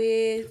go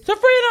with To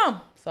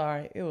freedom.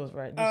 Sorry, it was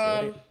right. You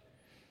said it.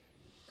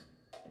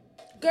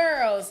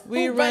 Girls,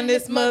 we run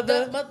this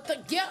mother.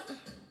 Yep.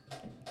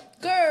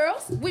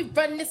 Girls, we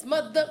run this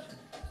mother.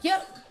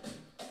 Yep.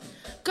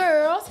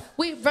 Girls,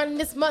 we run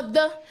this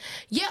mother.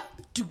 Yep.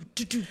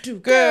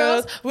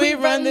 Girls, we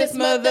run this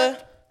mother.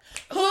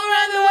 Who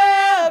run the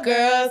world,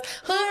 girls?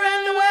 Who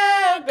run the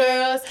world,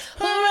 girls?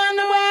 Who run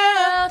the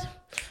world?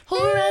 Who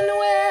run the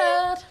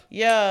world?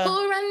 Yeah.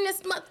 Who run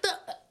this mother?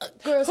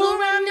 Girls, who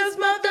run this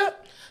mother?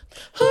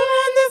 Who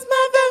run this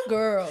mother?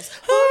 Girls,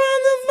 who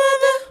run this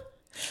mother?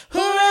 Who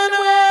run the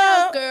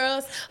world?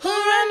 Girls, who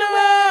run the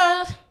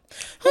world?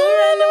 Who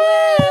run the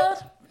world?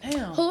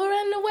 Damn. Who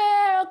run the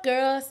world,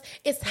 girls?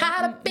 It's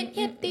hot up in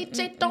here,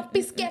 DJ. Don't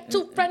be scared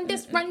to run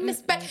this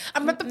back.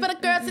 I'm rapping for the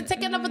girls and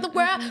taking over the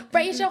world.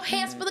 Raise your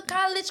hands for the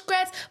college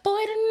grads.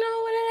 Boy, to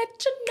know and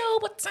let you know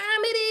what time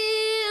it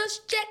is.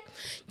 Check.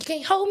 You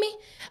can't hold me.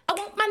 I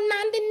want my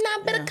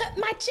 99. Better cut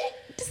my check.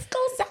 This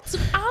goes out to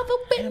all the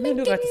women.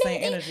 You got the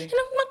same energy. And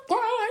I'm not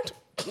grind.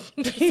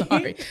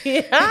 Sorry.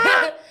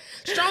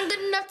 Strong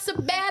enough to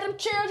bear them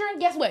children.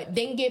 Guess what?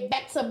 Then get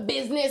back to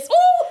business.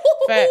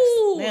 Ooh. Facts.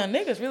 Damn,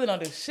 niggas really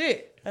don't do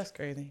shit. That's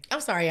crazy.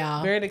 I'm sorry,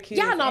 y'all. Bury the kids.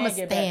 Y'all know I'm a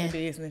get back to stand.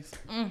 business.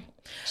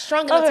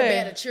 Strong enough to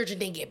bear the children.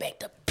 Then get back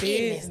to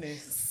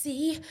business.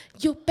 See,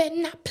 you better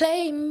not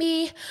play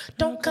me.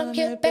 Don't come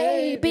here,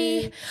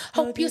 baby.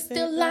 Hope you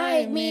still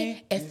like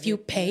me if you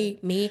pay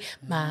me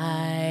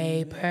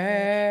my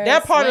persuasion.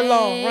 That part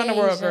alone, run the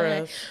world,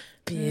 girls.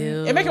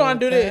 It make you want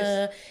to do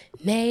this.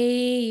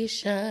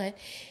 Nation.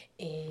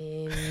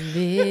 In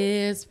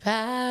this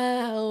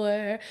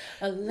power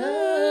of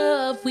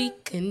love we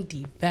can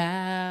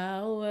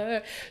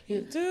devour.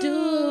 You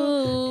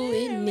do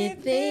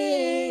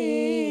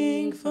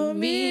anything for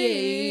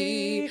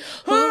me.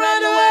 Who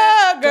run the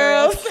world,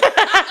 girls?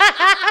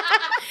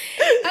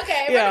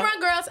 Okay, Run the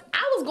World Girls.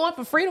 I was was going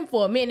for freedom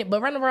for a minute,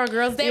 but Run the World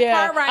Girls, that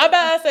part right. I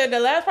about to say the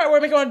last part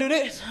where we gonna do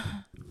this.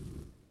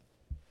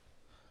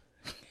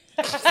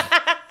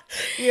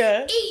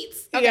 Yeah.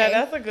 Eats. Okay. Yeah,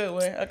 that's a good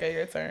one. Okay,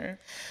 your turn.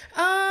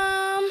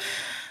 I'm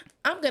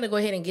gonna go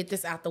ahead and get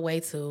this out the way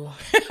too.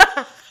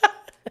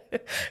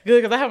 Good,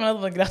 because I have another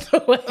one to get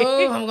out the way.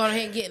 Oh, I'm going to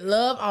ahead and get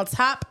Love on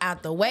Top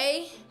out the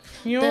way.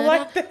 You don't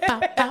like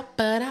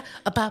that?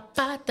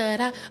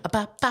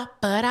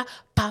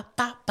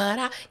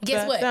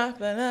 Guess what?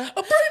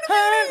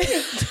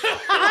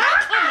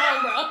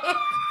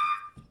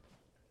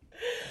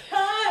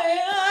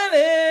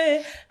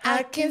 Honey,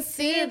 I can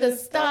see the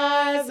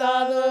stars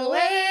all the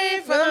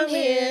way from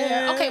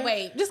here. Okay,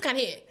 wait. This kind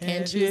of hit.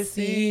 Can't you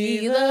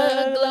see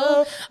the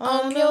glow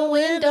on your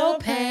window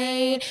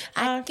pane?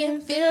 I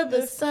can feel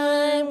the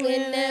sun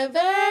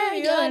whenever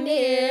you're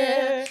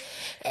near.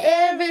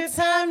 Every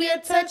time you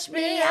touch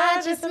me,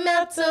 I just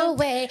melt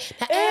away.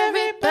 Now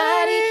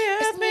everybody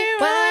asks me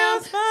why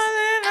I'm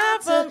falling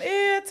out from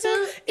ear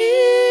to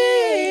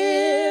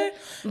ear.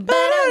 But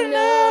I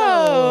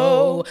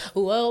know,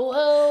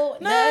 whoa,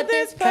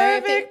 nothing's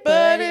perfect,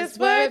 but it's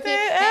worth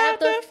it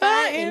after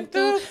fighting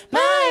through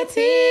my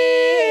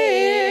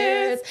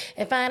tears.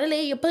 And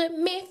finally you put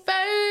me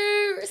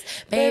first.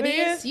 Baby,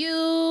 it's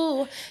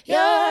you.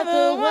 You're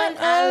the one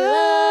I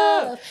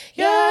love.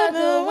 You're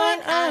the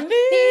one I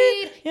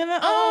need. You're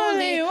the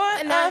only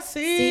one I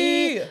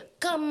see.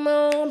 Come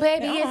on,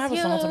 baby, I don't have a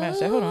it's song to match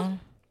that. Hold on.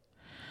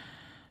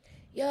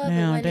 You're the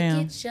one Damn.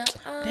 that gets you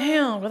on.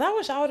 Damn, because I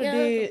wish I would have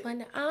You're did. the one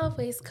that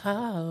always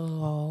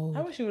calls.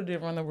 I wish you would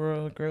have did Run the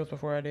World Girls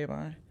before I did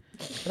mine.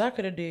 But I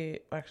could have did.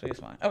 Actually, it's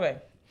fine. Okay.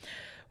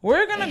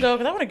 We're going to go,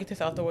 because I want to get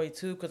this out the way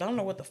too, because I don't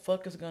know what the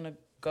fuck is going to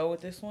go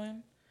with this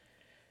one.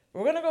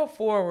 We're going to go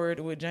forward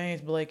with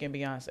James Blake and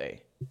Beyonce.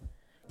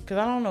 Because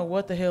I don't know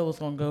what the hell was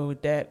going to go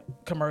with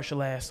that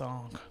commercial ass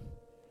song.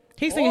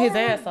 He's singing his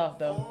ass off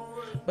though.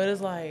 But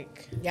it's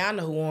like. Y'all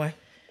know who won.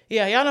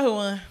 Yeah, y'all know who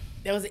won.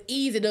 That was an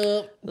easy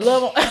dub.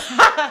 Love him.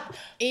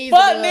 Easy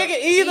Fuck dub. nigga,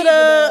 easy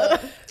dub.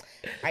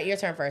 All right, your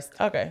turn first.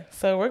 Okay,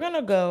 so we're going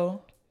to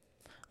go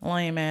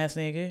lame ass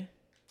nigga.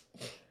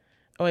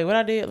 Oh wait, what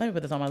I did? Let me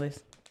put this on my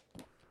list.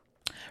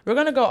 We're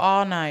going to go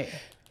All Night.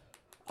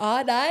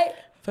 All night?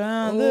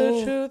 Found Ooh.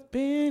 the truth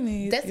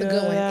beneath That's a your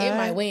good one. It eyes.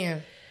 might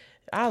win.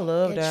 I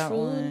love And that true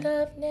one.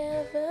 love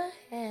never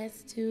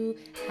has to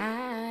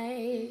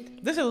hide.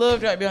 This is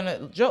Love Drop beyond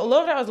that.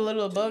 Love Drop was a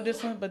little above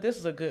this one, but this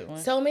is a good one.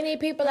 So many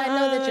people I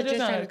know that you're just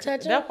trying to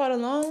touch that them. part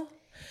alone.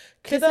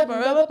 Kiss up and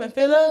rub up and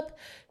fill up.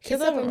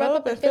 Kiss up and rub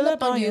up and fill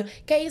up on you.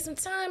 Gave you some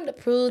time to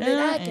prove that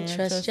I can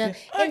trust you.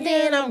 And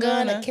then I'm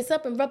gonna kiss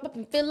up and rub up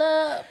and fill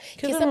up.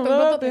 Kiss up and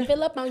rub up and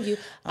fill up on you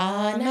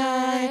all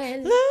night.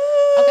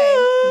 Okay,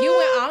 you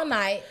went All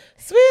Night.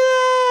 Sweet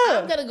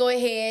love. I'm gonna go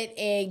ahead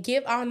and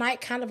give All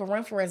Night kind of a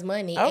run for his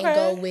money and Okay.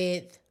 go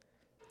with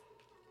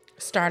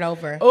Start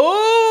Over.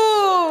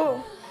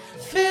 Ooh,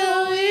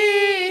 feel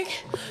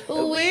weak.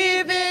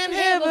 We've been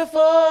here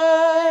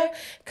before.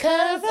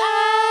 'Cause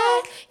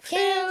I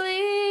can't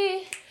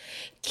leave.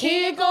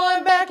 Keep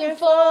going back and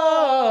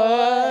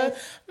forth.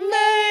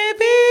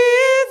 Maybe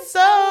it's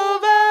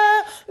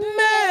over.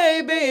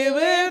 Maybe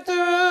we're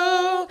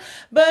through.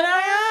 But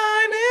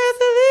I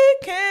honestly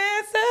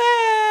can't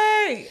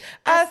say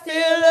I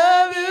still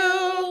love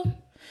you.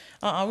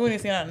 We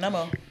didn't see that no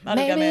more. I just got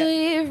mad.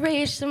 Maybe we've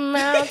reached the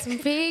mountain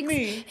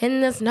peaks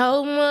and there's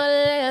no more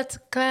left to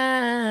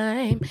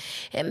climb.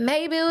 And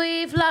maybe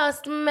we've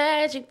lost the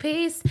magic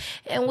piece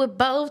and we're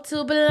both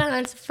too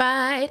blind to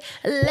fight.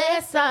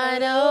 Let's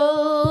start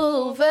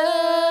over.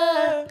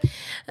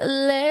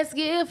 Let's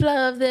give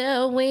love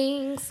their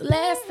wings.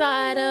 Let's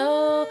start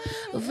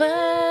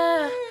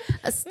over.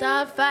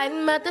 Stop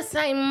fighting about the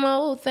same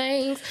old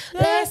things.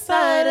 Let's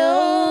start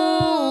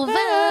over.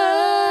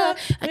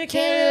 I can't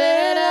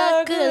let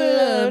our good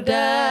love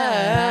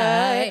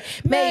die.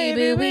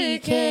 Maybe we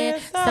can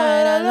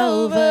start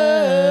all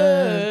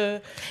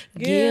over.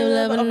 Give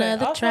love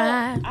another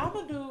try. I'm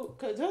gonna do,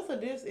 cause just for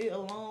this it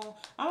alone,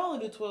 I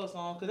only do 12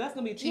 songs, cause that's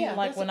gonna be cheating. Yeah,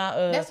 like that's when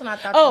that's when I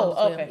thought. Oh,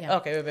 12, okay, yeah.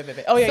 okay,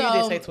 wait. Oh yeah, you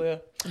So- did say 12.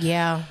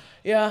 Yeah.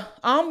 Yeah,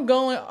 I'm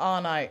going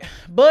All Night,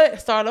 but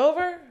Start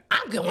Over.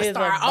 I'm going to is a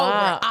start over.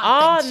 vibe. Out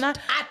All the, night,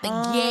 out the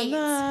all gates.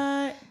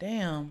 night.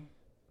 Damn.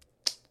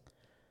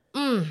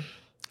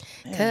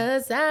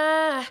 Cause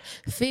I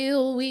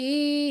feel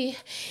we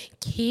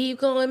keep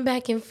going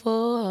back and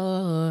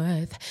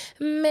forth.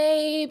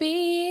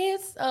 Maybe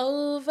it's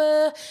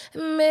over.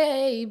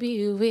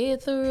 Maybe we're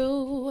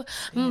through.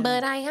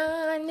 But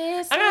I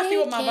honestly gotta see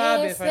what my vibe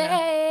can't is right now.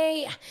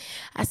 say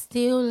I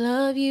still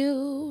love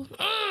you.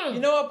 You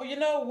know what? You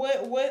know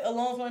what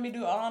alone made me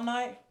do All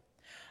Night?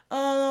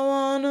 All I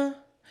wanna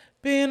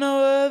be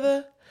no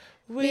other.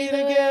 We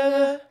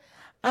together.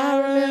 I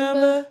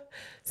remember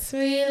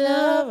sweet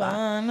love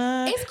all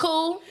night. It's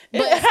cool,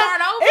 but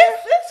start over.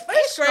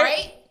 It's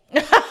straight.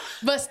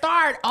 But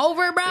start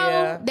over, bro.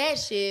 Yeah. That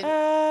shit.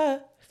 I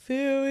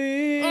feel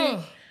weak.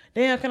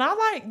 Damn, can I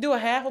like do a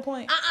half a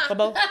point for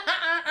both?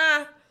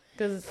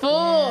 Cause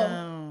Full.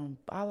 damn,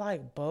 I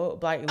like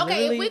both. Like Okay,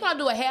 literally, if we're gonna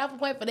do a half a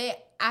point for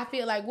that, I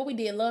feel like what we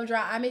did, Love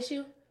Dry, I Miss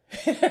You.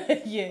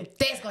 Yeah.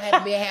 That's going to have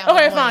to be a half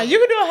Okay, a point. fine. You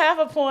can do a half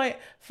a point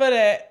for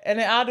that, and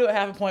then I'll do a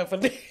half a point for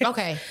this.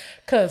 Okay.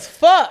 Cause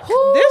fuck, that's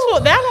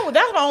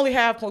my only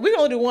half point. We can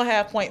only do 1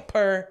 half point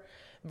per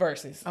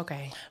verses.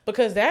 Okay.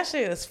 Because that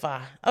shit is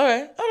fire.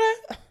 Okay.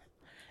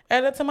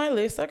 Add that to my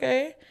list.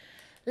 Okay.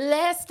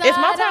 Let's start. It's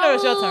my turn or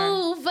it's your turn?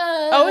 Over.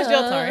 Oh, it's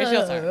your turn. It's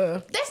your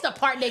turn. That's the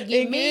part that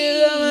get me.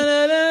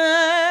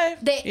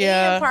 The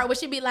end part, which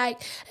should be like,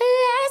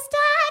 let's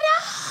start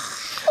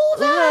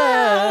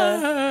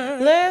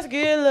over. Let's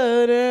get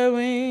loaded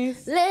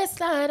wings. Let's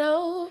start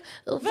over.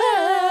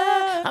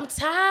 I'm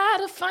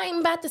tired of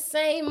fighting about the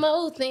same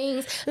old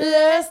things.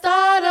 Let's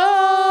start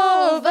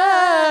over.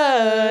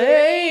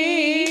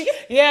 Hey.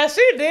 Yeah,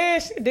 she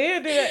did. She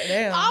did do that.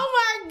 Damn. Oh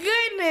my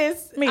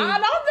goodness. Me. I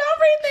don't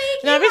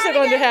rethink. No, we still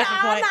gonna do half a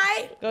all point.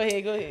 night. Go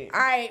ahead. All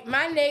right,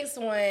 my next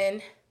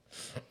one.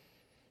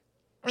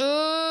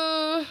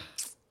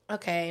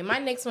 Okay, my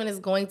next one is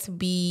going to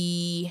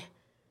be.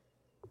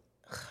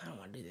 I don't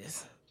want to do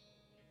this.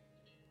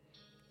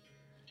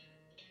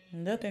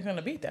 Nothing's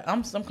gonna beat that.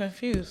 I'm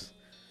confused.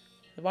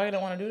 Why you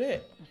don't want to do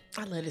that?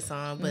 I love this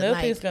song, but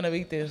nothing's gonna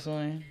beat this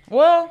one.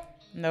 Well,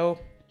 no.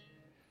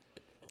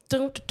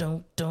 Don't.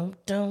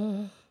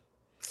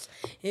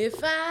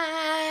 If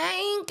I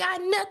ain't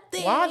got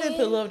nothing. Why I didn't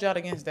put Love Drought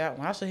against that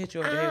one? I should hit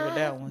you over the head with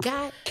that one.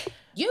 Got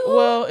you.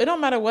 Well, it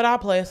don't matter what I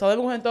play, so let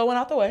me go ahead and throw one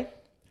out the way.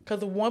 Because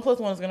the 1 +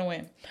 1 is gonna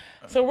win.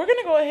 So we're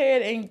gonna go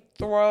ahead and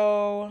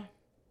throw.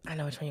 I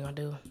know which one you're gonna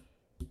do.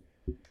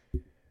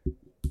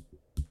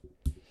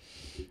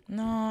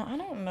 No, I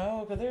don't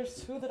know, because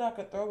there's 2 that I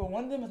could throw, but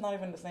one of them is not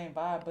even the same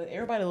vibe. But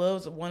everybody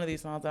loves one of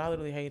these songs, and I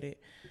literally hate it.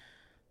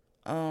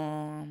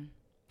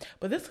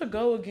 But this could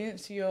go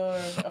against your.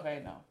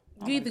 Okay, no.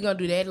 You either gonna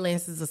do that,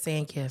 Lances, or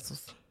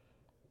Sandcastles.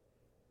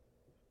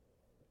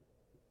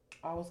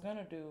 I was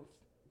gonna do.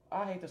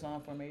 I hate the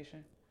song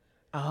Formation.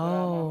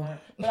 Oh.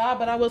 But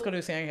I was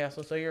gonna do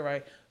Sandcastle, so you're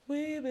right.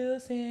 We will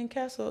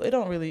Sandcastle.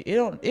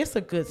 It's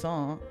a good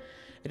song.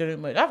 It don't do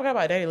much. I forgot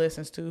about Daddy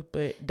Lessons too,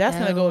 but that's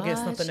gonna go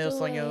against something else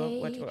on your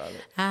what you call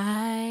it.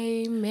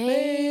 I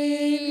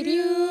made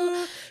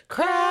you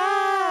cry.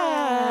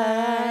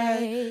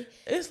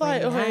 It's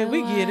like, okay,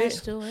 we get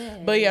it.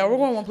 But yeah, we're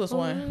going 1 +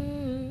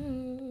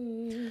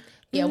 1.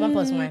 Yeah, 1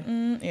 +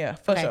 1. Yeah,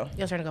 for sure.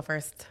 Your turn to go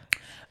first.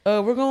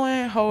 We're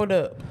going Hold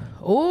Up.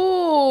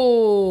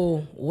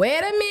 Ooh, wait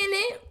a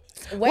minute.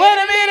 Wait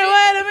a minute.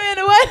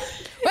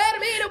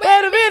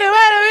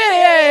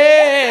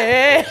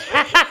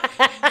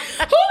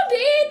 Who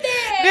did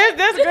that?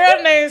 This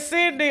girl named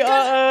Cindy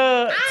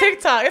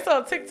TikTok. It's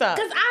on TikTok.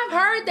 Because I've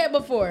heard that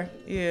before.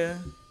 Yeah.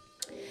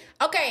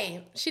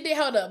 Okay, she did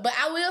Hold Up. But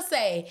I will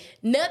say,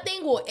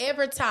 nothing will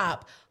ever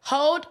top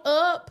Hold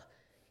Up,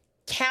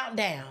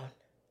 Countdown.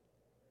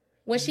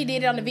 When she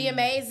did it on the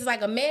VMAs, it's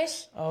like a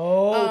mesh.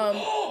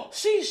 Oh.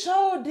 She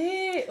sure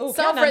did. Ooh,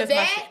 so for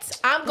that,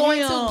 I'm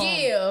going to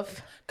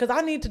give. Because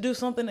I need to do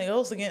something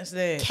else against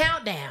that.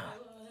 Countdown.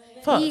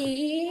 Fuck.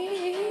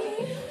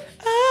 Yeah.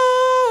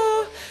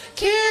 Oh,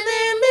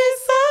 killing me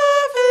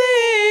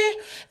softly,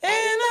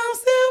 and I'm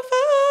still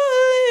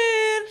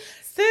falling.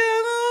 Still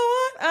the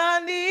one I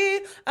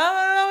need.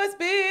 I'll always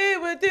be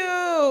with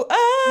you.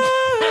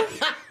 Oh,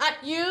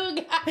 You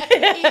got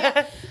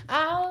it.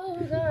 Oh,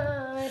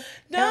 God.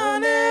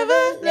 Don't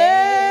ever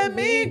let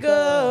me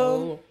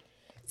go.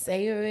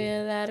 Say it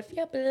real loud if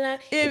you're blind.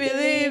 If you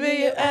leave it,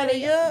 you're out of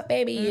your.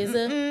 Baby is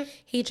a.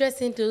 He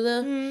dressed into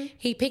the.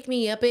 He picked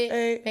me up it.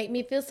 8, Make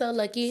me feel so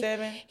lucky.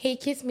 7, He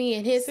kissed me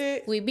in his.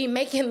 6, We be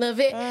making love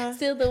it.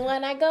 Still the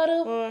one I go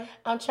to. 4,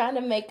 I'm trying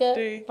to make up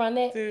 3, from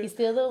that. 2, He's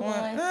still the 1.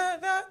 one. Damn,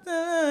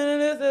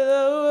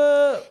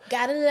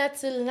 Got a lot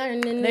to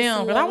learn in this.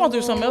 because I want to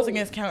do something else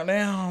against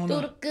Countdown.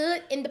 Do the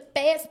good in the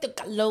bad, still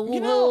got low. You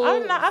know, I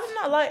did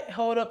not like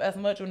Hold Up as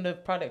much when the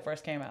project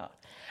first came out.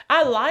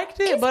 I liked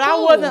it, but cool.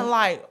 I wasn't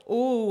like,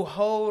 ooh,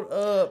 Hold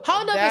Up.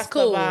 Hold Up That's is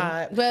cool, the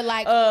vibe. but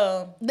like,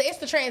 it's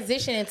the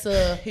transition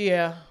into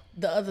Yeah.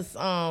 the other.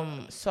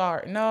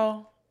 Sorry.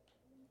 No.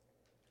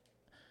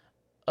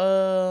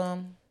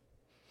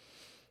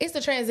 It's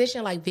the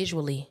transition like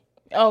visually.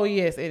 Oh,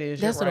 yes, it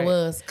is. That's You're what right.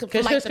 it was.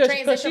 Like the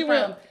transition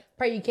from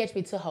Pray You Catch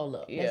Me to Hold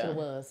Up. That's what it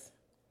was.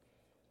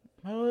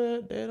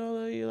 Hold up, they don't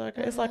love you like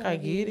that. It's like I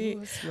get it.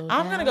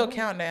 I'm gonna go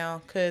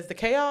Countdown because the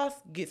chaos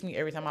gets me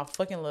every time. I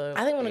fucking love.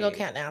 I think I'm gonna go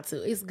Countdown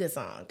too. It's a good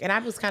song, and I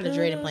was kind of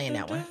dreading playing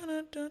that one.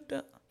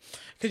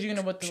 Cause you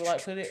know what to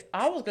like put it.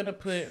 I was gonna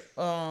put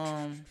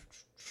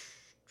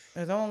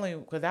There's only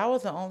because that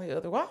was the only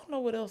other. Well, I don't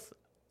know what else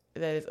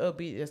that is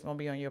upbeat that's gonna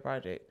be on your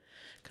project.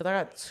 Cause I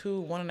got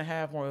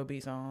 1.5 more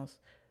upbeat songs.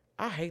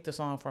 I hate the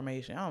song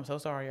Formation. I'm so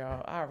sorry,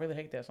 y'all. I really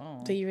hate that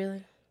song. Do you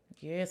really?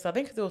 Yes, I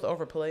think cause it was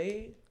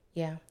overplayed.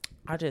 Yeah.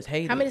 I just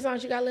hate it. How many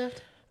songs you got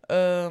left?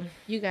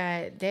 You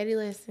got Daddy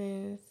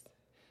Lessons.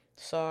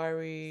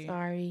 Sorry.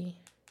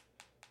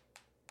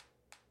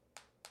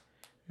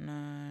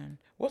 9.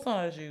 What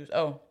song did I choose?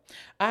 Oh,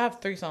 I have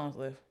 3 songs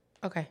left.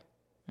 Okay.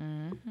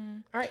 Mm-hmm.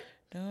 All right.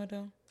 Dun,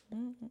 dun.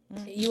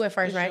 You went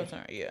first, It's right? your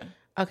turn. Yeah.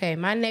 Okay,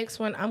 my next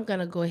one, I'm going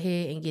to go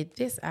ahead and get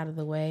this out of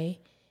the way.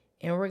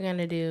 And we're going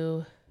to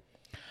do...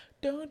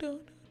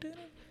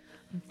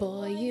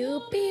 Boy,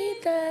 you be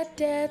the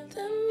death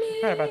of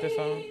me. Heard about this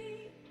song.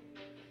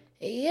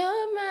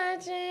 You're my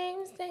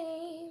James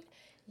Dean.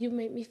 You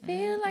make me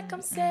feel like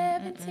I'm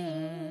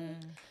 17.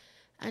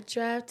 I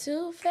drive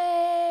too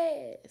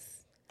fast.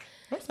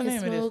 What's the name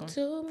of this smoke one?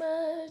 too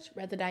much.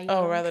 Rather die young.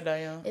 Oh, Rather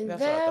Die Young. And That's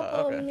that what I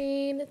thought. won't Okay.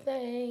 mean a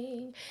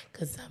thing.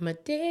 Cause I'm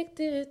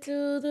addicted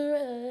to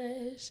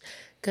the rush.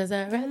 Cause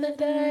I'd rather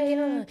die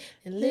young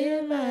and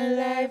live my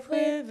life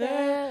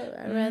without.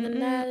 I'd rather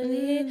not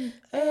live.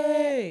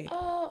 Hey.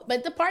 Oh,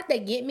 but the part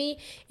that get me,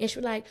 and she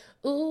was like,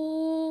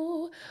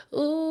 ooh,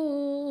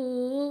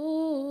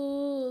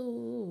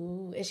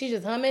 ooh, and she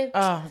just humming.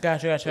 Oh,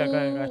 got you.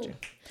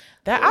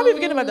 That I be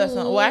forgetting about that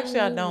song. Well,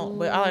 actually, I don't,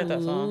 but I like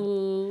that song.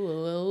 Ooh.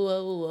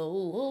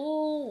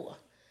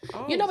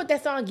 You know what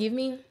that song give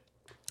me?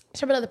 It's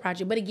from another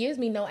project, but it gives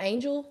me No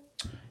Angel.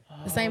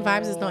 The same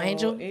vibes as No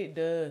Angel. It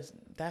does.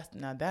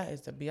 That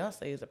is the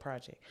Beyonce is a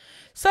project.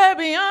 Say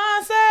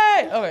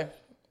Beyonce.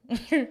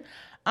 Okay.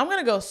 I'm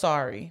gonna go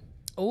Sorry.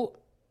 Oh,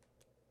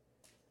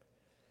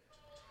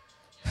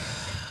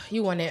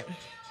 you want it?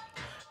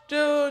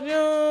 Do.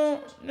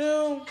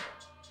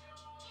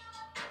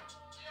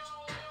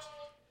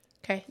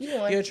 Okay, you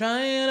want it. You're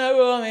trying to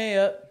roll me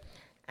up.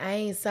 I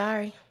ain't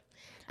sorry.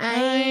 I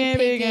ain't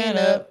picking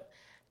up.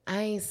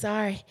 I ain't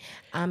sorry.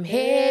 I'm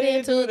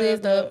heading to this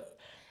dub.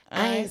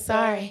 I ain't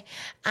sorry.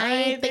 I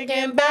ain't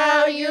thinking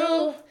about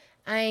you.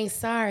 I ain't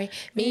sorry.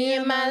 Me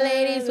and my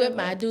ladies with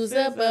my deuce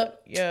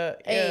up. Yeah.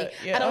 I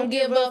don't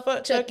give a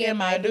fuck chucking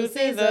my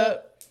deuces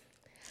up.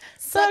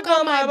 Suck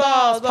on my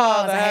balls,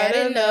 I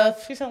had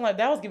enough. She sounded like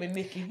that was giving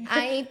Nicki.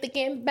 I ain't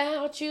thinking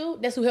about you.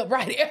 That's who helped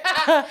write it.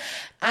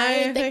 I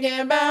ain't thinking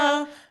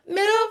about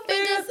middle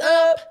fingers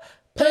up.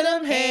 Put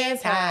them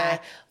hands high.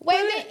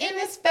 Wave it in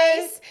his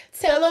face.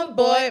 Tell him,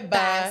 boy,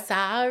 bye.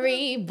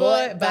 Sorry,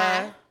 boy,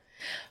 bye.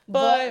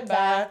 boy,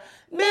 bye.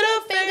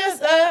 Middle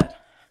fingers up.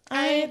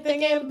 I ain't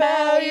thinking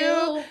about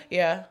you.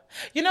 Yeah.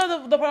 You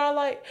know the part I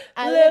like?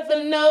 I left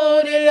a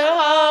note in the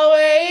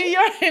hallway. You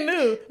already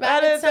knew.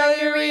 By the time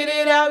you read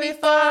it, I'll be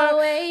far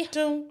away.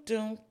 Doom,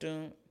 doom,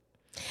 doom.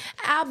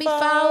 I'll be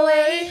far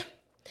away.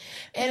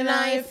 And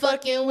I ain't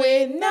fucking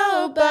with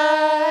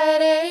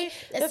nobody.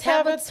 Let's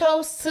have a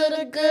toast to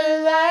the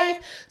good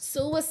life.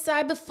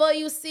 Suicide before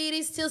you see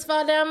these tears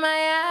fall down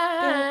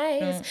my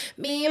eyes.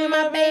 Me and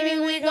my baby,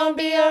 we gon'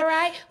 be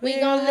alright. We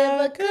gon'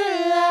 live a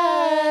good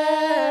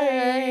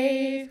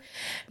life.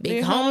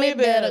 Big homie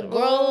better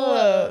grow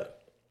up.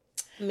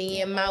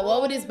 Me and my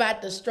woad is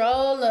about to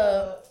stroll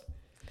up.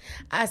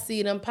 I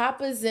see them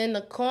poppers in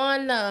the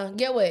corner.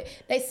 Get what?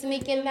 They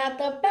sneaking out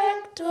the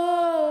back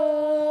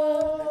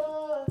door.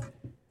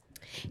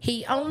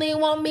 He only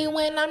want me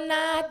when I'm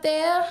not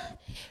there.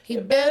 He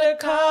better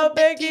call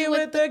Becky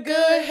with the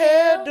good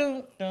hair.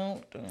 Doom,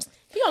 doom, doom.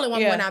 He only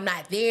want me when I'm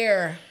not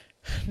there.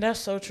 That's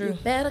so true. You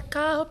better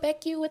call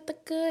Becky with the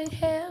good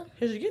hair.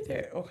 Did you get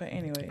there? Okay,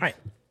 anyway. All right.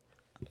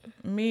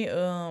 Me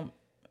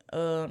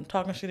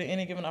talking shit at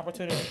any given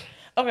opportunity.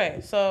 Okay,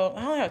 so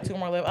I only have two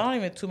more left. I don't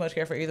even too much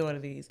care for either one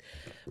of these.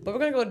 But we're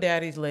gonna go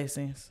Daddy's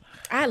Lessons.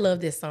 I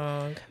love this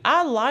song.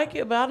 I like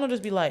it, but I don't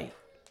just be like,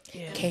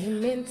 yeah.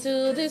 Came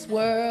into this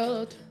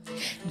world,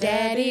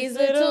 Daddy's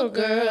little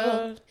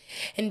girl,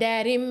 and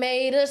Daddy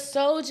made a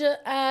soldier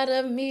out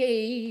of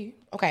me.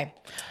 Okay.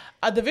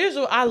 The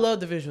visual, I love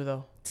the visual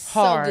though. So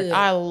Hard. good.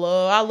 I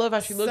love how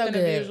she looked So in the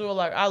good. visual.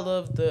 Like I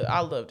loved it.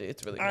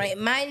 It's really good. All right,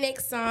 my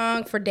next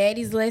song for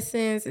Daddy's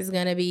Lessons is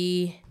gonna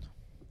be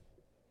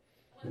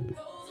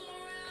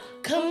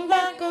Come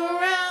Back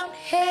Around.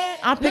 Hey,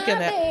 I'm picking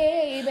that.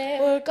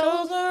 Baby. What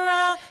goes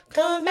around,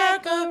 comes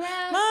back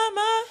around.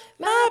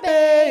 My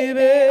baby. baby.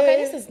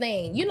 Okay, this is the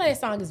thing. You know that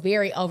song is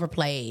very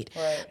overplayed.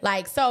 Right.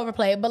 Like, so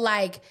overplayed. But,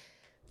 like,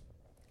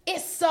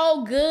 it's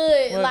so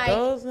good. What like,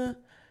 goes in?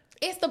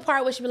 it's the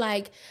part where she be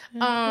like,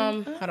 hold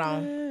on.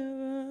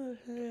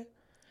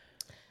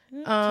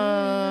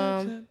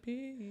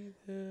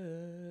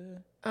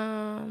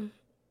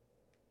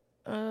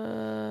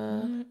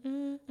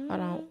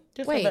 Hold on.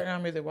 Just Wait. some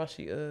background music while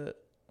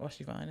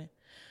she finding.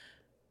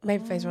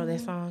 Babyface wrote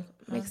that song.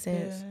 Makes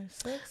sense.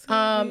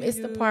 Sexy It's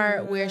the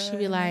part where she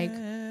be like,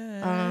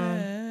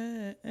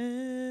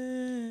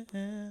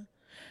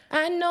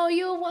 I know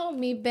you want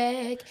me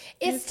back.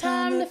 It's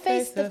time to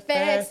face the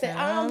facts that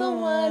I'm the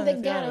one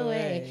that got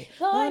away.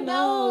 Lord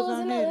knows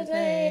another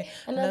day,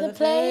 another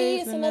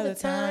place, another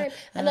time,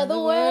 another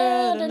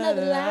world,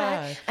 another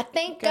life. I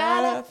thank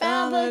God I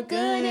found the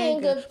good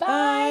and goodbye.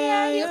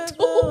 I you too.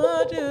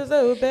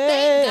 So bad.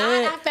 Thank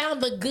God I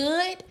found the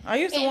good. I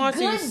used to and want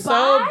you goodbye.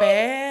 so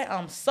bad.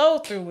 I'm so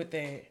through with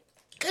that.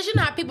 Cause you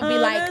know how people be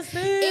like, Honestly,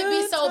 it'd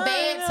be so turn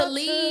bad out to to-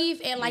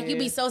 leave, and like you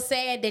be Yeah. so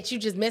sad that you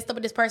just messed up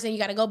with this person. You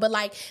gotta go, but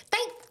like,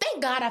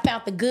 thank God I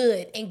found the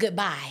good and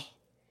goodbye.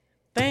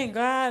 Thank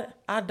God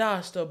I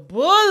dodged a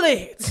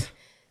bullet.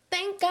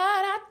 Thank God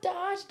I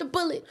dodged the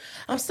bullet.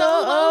 I'm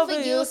so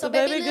over you, so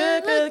baby,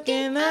 good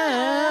looking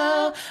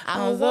now.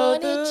 I I'm so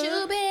wanted through.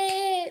 you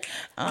bad.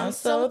 I'm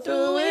so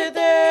through with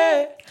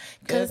it.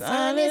 Cause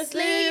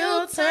honestly,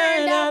 you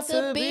turned out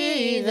to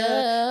be the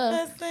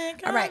best thing.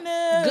 All right,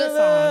 good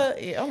song.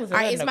 Yeah, I'm All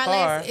right, it's my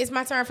car. It's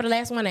my turn for the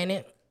last one, ain't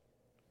it?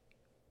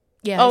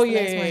 Yeah. Oh, it's the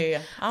last one.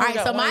 yeah. All right,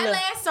 so my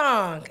last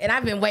song, and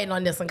I've been waiting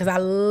on this one because I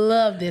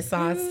love this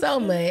song so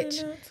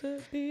much.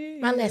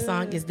 My last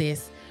song is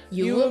this.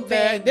 You a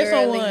bad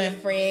girl and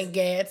your friend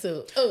gad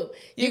too. Ooh,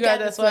 you got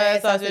the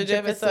swag, sausage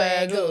dripping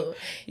swag. Ooh,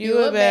 you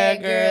a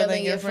bad girl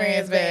and your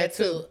friend's bad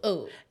too.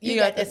 Ooh, you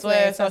got the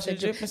swag, sausage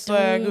dripping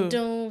swag.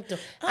 Ooh,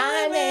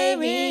 I may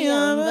be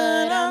young,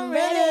 but I'm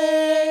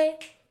ready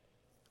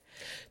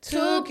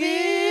to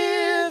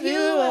give you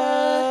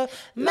all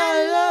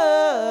my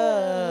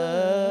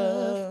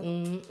love.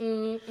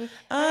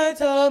 I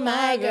told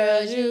my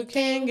girls you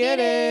can get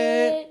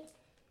it.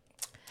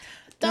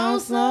 Don't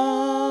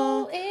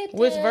slow it down.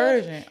 Which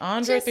version?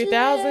 Andre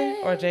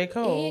 3000 or J.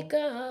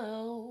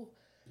 Cole?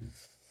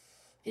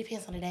 It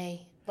depends on the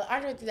day. But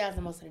Andre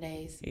 3000 most of the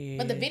days. Yeah.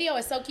 But the video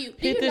is so cute.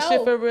 Do Keep you this know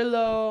shit for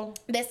real.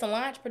 that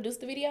Solange produced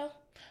the video?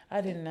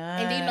 I did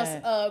not. And do you know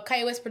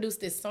Kanye West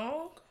produced this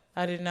song?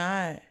 I did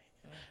not.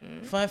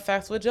 Fun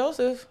facts with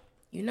Joseph.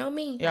 You know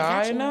me. Y'all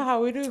already know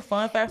how we do.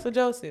 Fun facts with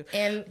Joseph.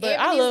 But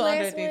I love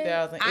Andre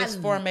 3000. It's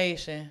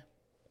Formation.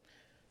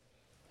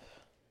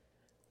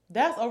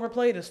 That's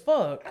overplayed as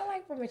fuck. I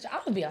like Formation. All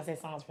the Beyonce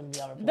songs really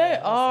be overplayed. They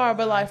are,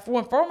 but like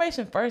when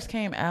Formation first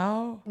came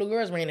out, the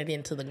girls ran it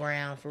into the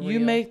ground for real.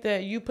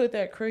 You put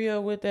that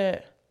Creole with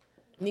that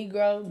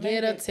Negro,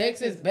 get a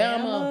Texas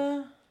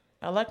Bama.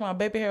 I like my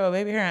baby hair with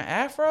baby hair and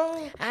afro.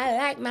 I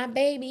like my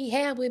baby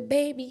hair with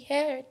baby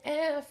hair and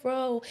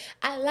afro.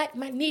 I like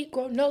my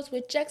Negro nose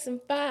with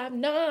Jackson 5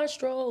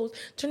 nostrils.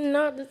 Turn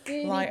on the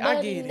city, like, but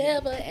I get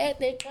never at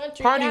the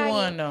country. Party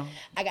one though.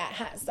 I got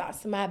hot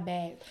sauce in my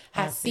bag.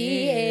 I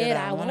see it,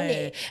 I want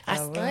it. I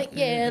stunt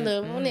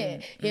yellow on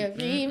it. You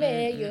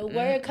remade, you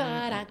work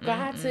hard. I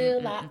cry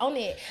till I own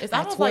it. It's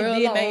almost like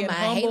DNA and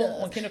Humble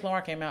when Kendrick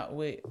Lamar came out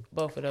with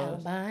both of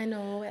those.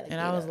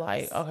 And I was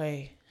like,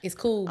 okay. It's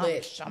cool,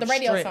 but the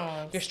radio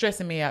songs. You're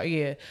stressing me out,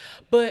 yeah.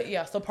 But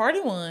yeah, so Party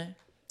won.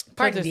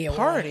 Party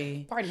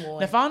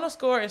won. The final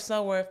score is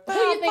somewhere. Who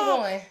you think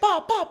won?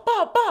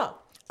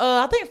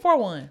 I think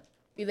 4-1.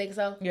 You think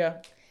so?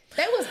 Yeah.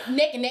 That was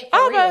neck and neck for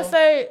I was real. about to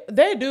say,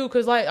 they do,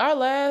 because like our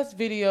last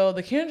video,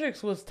 the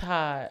Kendricks was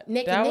tied.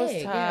 Neck that and was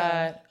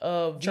neck,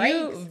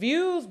 tied.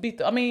 Views beat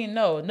the,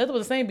 nothing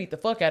was the same beat the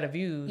fuck out of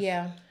Views.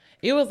 Yeah.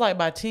 It was like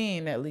by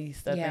 10 at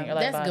least, I think. Or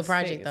like that's a good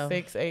project though.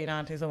 6, 8,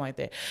 9, 10, something like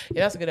that.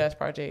 Yeah, that's a good ass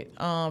project.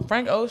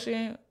 Frank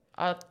Ocean.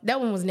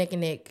 That one was neck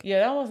and neck. Yeah,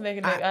 that one was neck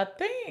and neck. I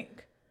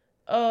think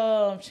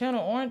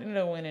Channel Orange ended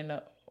up winning.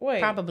 Wait.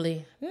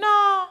 Probably.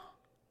 No.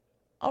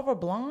 Over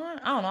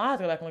Blonde? I don't know. I have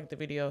to go back and look at the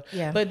video.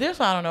 Yeah. But this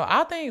one, I don't know.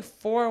 I think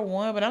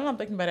 4-1, but I'm not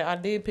thinking about it. I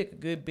did pick a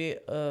good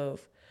bit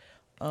of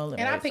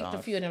and I picked songs.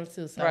 A few of them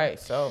too. So. Right,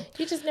 so.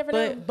 You just never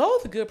know. But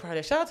both good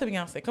projects. Shout out to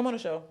Beyonce. Come on the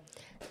show.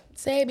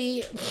 Say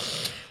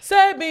Beyonce.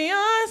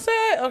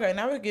 Okay,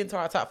 now we're getting to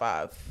our top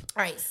 5.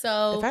 All right,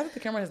 so the fact that the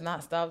camera has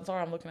not stopped.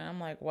 Sorry, I'm looking at it. I'm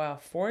like, wow,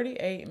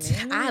 48 minutes.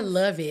 I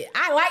love it.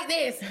 I like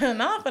this.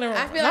 Now I'm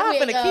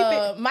finna keep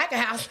it. Micah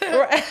House.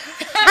 Not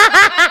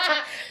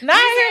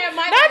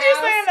you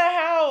saying the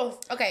house.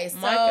 Okay, so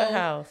Micah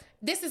House.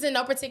 This is in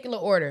no particular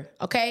order.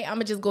 Okay, I'm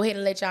gonna just go ahead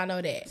and let y'all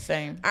know that.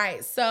 Same. All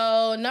right,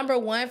 so number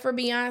 1 for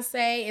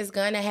Beyonce is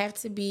gonna have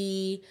to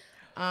be.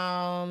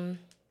 Number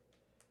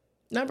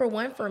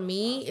 1 for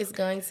me is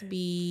going to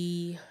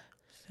be.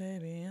 Say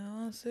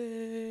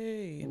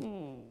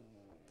Beyonce.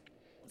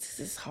 This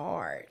is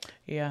hard.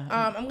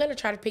 Yeah. I'm gonna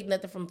try to pick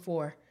nothing from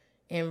 4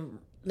 and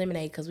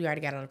Lemonade because we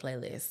already got it on the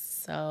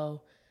playlist.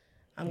 So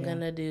I'm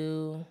gonna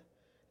do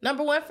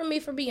number 1 for me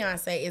for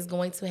Beyonce is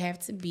going to have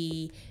to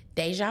be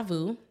Deja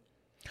Vu.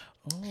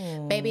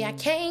 Oh. Baby, I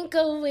can't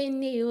go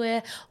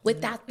anywhere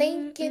without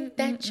thinking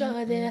that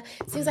you're there.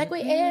 Seems like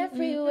we're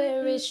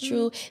everywhere. It's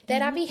true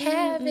that I be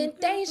having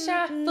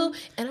deja vu.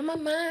 And on my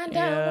mind,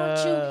 I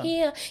want you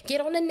here.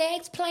 Get on the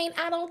next plane,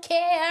 I don't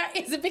care.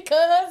 Is it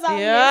because I'm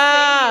missing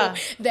you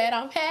that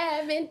I'm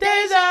having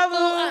deja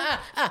vu?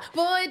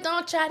 Boy,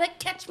 don't try to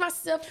catch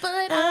myself,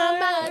 but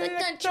I'm out of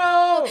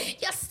control.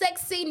 Your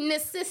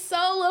sexiness is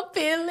so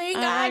appealing.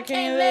 I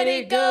can't let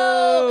it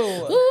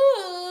go.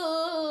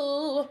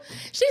 Ooh.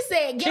 She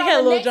said, she had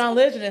a little John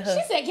Legend in her.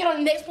 She said, get on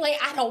the next plane.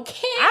 I don't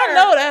care. I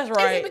know that's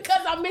right. Is it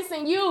because I'm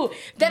missing you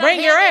that Bring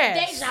I'm your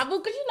having ass. deja vu?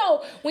 Because you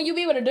know, when you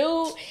be with a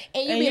dude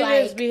and you be you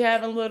like. just be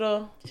having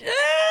little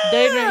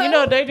daydream. You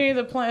know, daydreams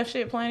are playing.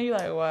 You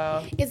like,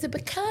 wow. Is it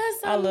because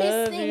I'm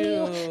missing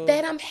you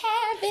that I'm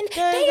having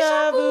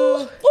deja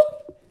vu? Ooh,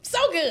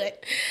 so good.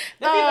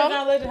 That's even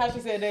John Legend how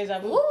she said deja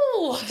vu.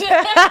 Ooh.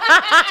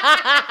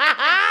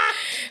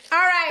 All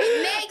right,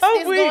 next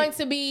is going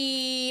to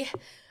be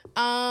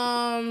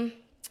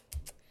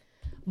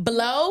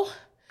Blow.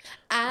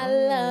 I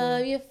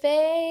love your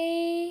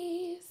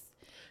face.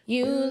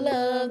 You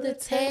love the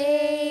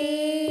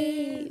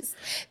taste.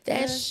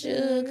 That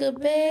sugar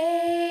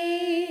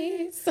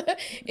base.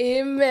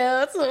 It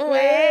melts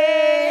away.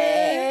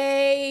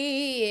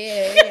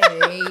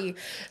 Hey.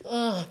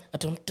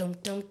 Dum, dum,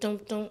 dum, dum,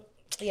 dum.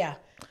 Yeah.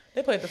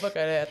 They played the fuck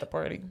out of that at the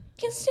party.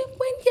 Kiss it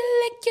when you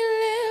lick your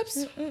lips.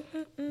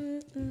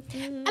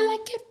 I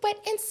like it wet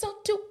and so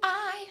do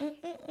I.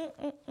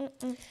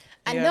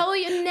 I know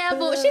you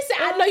never. She said,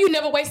 I know you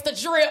never waste a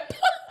drip.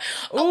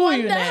 I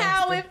wonder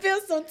how it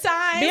feels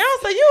sometimes.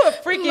 Beyonce, you a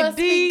freaking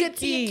D.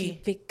 D.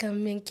 Keep it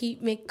coming,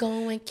 keep me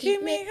going,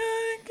 keep me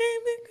going,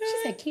 keep me going.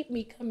 She said, keep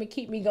me coming,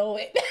 keep me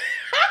going.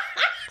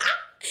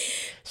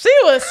 She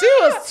was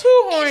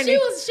too horny. She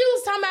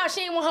was talking about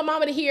she didn't want her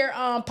mama to hear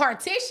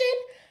Partition.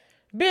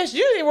 Bitch,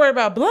 you didn't worry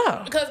about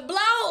Blow. Because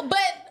Blow,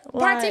 but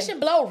Partition,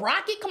 Blow,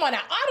 Rocket. Come on now.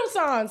 Auto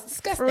songs.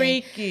 Disgusting.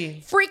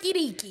 Freaky. Freaky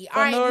deaky. All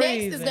right, no next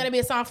reason. is going to be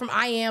a song from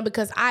I Am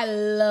because I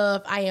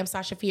love I Am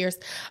Sasha Fierce.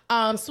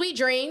 Sweet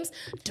Dreams.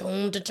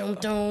 Dum, dum, dum,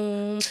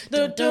 dum.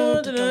 Dum,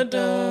 dum, dum,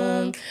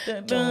 dum.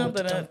 Dum, dum,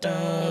 dum,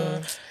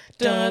 dum.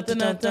 Dun, dun,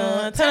 dun,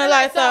 dun. Turn the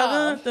lights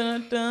off.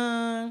 Dun, dun,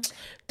 dun.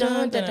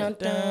 Dun, dun, dun,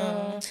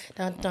 dun.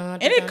 Dun,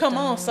 dun, And it come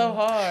on so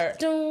hard.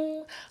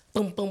 Dun.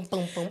 Boom, boom,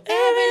 boom, boom.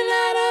 Every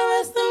night I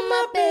rest on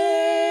my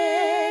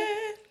bed.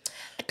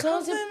 I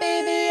close it,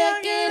 baby, I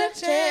get a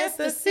chance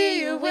to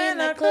see you when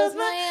I close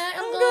my eye.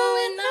 I'm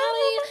going out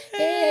of your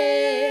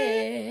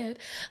head.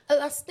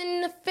 Lost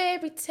in a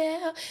fairy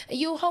tale, and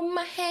you hold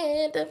my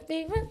hand. A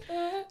favorite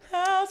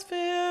House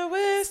filled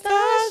with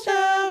stars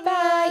shine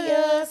by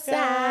your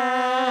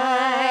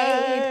side.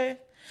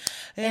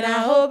 And I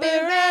hope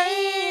it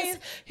rains.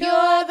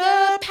 You're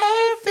the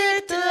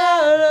perfect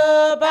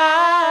lullaby.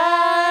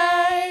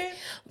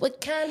 What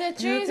kind of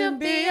dreams can will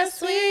be be a a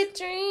sweet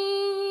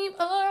dream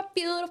or a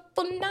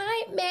beautiful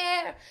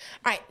nightmare?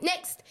 All right,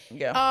 next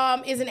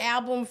is an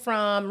album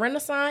from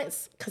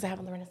Renaissance because I have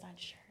on the Renaissance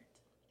shirt.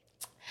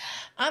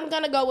 I'm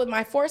gonna go with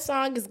my fourth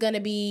song is gonna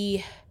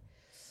be.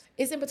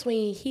 It's in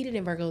between Heated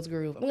and Virgo's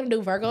Groove. I'm gonna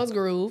do Virgo's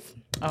Groove.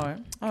 All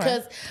right.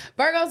 Because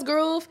Virgo's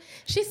Groove,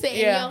 she said,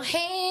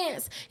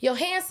 your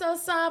hands so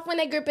soft when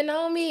they gripping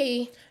on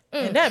me.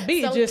 And that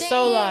beat So just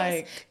so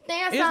like,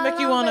 dance it just all make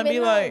you on, want to baby, be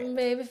like, long,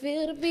 baby,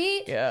 feel the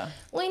beat. yeah.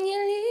 When you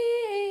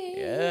leave.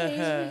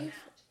 Yeah.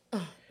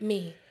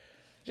 Me.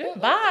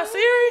 Just bye,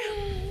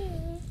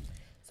 Siri.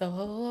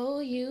 So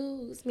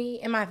use me.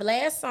 And my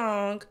last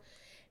song,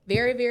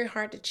 very, very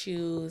hard to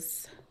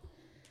choose.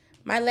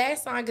 My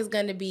last song is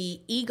going to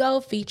be Ego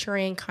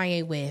featuring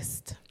Kanye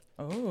West.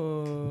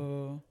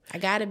 Oh. I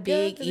got a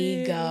big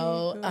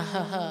ego.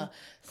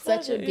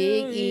 Such a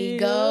big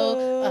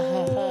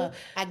ego.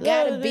 I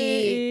got a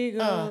big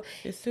ego.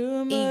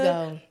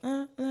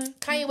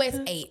 Kanye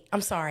West 8.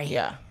 I'm sorry.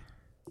 Yeah.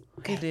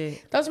 He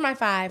did. Those are my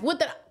 5. With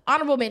the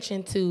honorable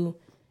mention to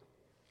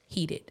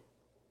Heated.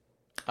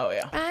 Oh,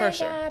 yeah. For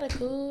sure. I gotta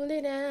cool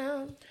it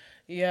down.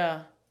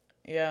 Yeah.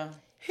 Yeah.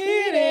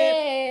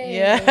 Heated.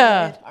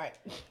 Yeah. All right.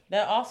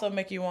 That also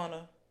make you want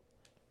to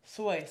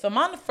sway. So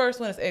mine, the first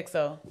one is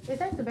EXO. Is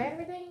that the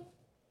battery thing?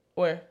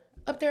 Where?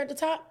 Up there at the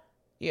top?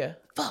 Yeah.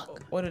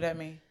 Fuck. What did that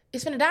mean?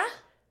 It's finna die?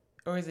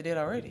 Or is it dead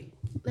already?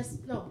 Let's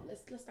stop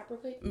real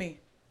quick. Me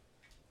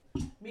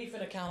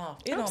finna count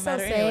off. It I'm don't so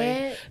matter sad.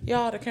 anyway.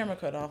 Y'all, the camera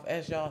cut off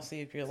as y'all see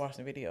if you're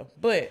watching the video.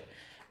 But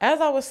as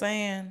I was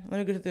saying, let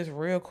me get to this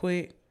real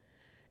quick.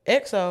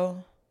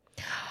 EXO,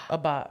 a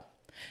bop.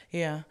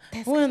 Yeah.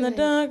 That's when good. the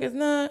darkest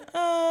night,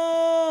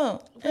 oh,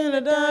 in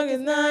the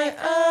darkest night,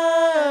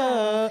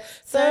 oh,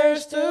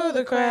 search through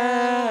the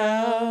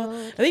crowd.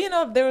 And then, you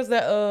know, there was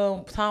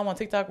that time on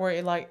TikTok where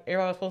it like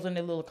everybody was posting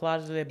their little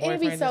collages of their It'd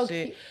be boyfriends so and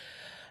shit. cute.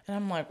 And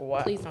I'm like,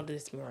 wow. Please don't do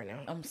this to me right now.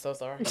 I'm so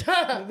sorry.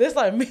 This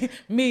like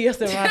me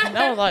yesterday.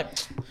 I was like,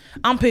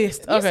 I'm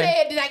pissed. You Okay.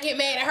 said, did I get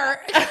mad at her?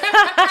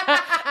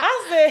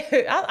 I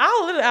said,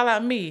 I'll literally out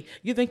like me.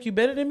 You think you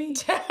better than me?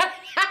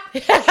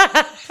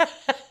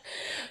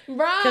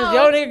 Bro. Because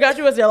your nigga got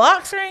you as your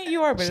lock screen.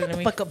 You are better than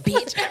me. Fuck a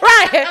bitch.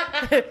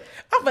 Right.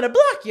 I'm gonna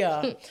block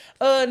y'all.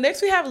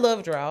 Next we have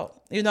Love Drought.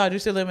 You know, I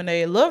just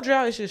eliminated. Love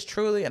Drought is just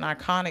truly an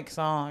iconic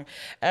song.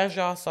 As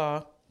y'all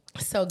saw.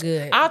 So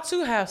good. I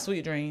too have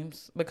Sweet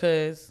Dreams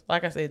because,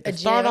 like I said, to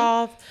start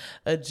off,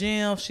 a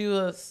gem. She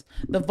was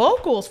the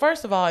vocals.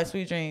 First of all, in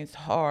Sweet Dreams,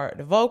 hard.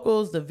 The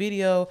vocals, the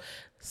video,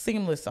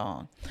 seamless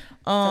song.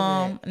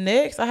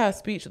 Next, I have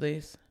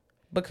Speechless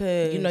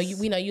because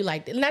we know you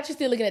liked it. Not you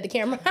still looking at the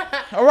camera.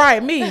 All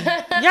right, me.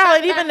 Y'all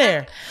ain't even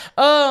there.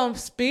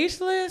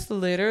 Speechless,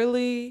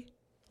 literally,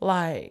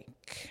 like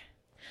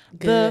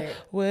Good. the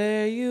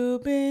where you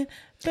been.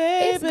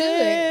 Baby, It's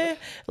good.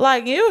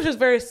 Like it was just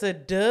very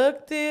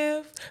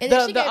seductive. And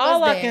then she gave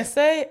all us I that.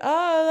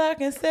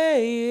 can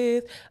say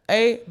is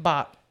a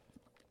bop.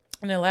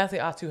 And then lastly,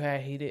 I too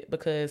had Heated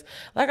because,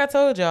 like I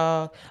told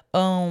y'all,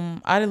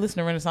 I didn't listen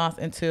to Renaissance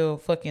until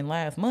fucking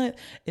last month,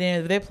 and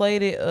then they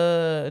played it,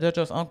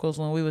 JoJo's uncles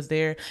when we was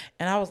there,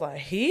 and I was like,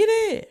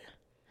 Heated.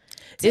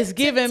 It's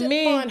giving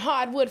me on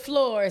hardwood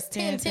floors,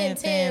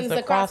 10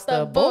 across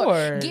the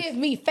board. Give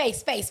me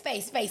face,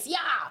 yeah.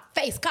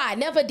 face card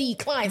never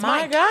declines.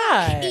 My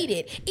God. Eat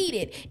it, eat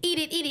it, eat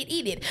it, eat it,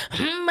 eat it.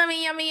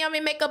 Mummy, yummy, yummy,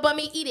 make a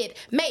bummy, eat it.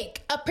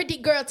 Make a pretty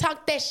girl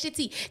talk that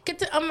shitty. Get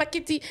to my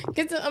kitty,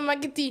 get to my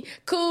kitty.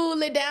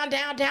 Cool it down,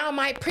 down, down,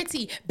 my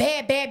pretty.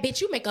 Bad, bad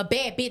bitch, you make a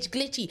bad bitch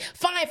glitchy.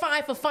 Fine,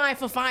 fine for fine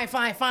for fine,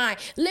 fine, fine.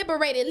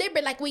 Liberated,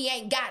 liberate like we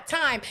ain't got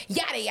time.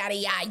 Yada, yada,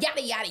 yada,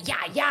 yada, yada,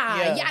 yada,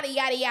 yada, yada,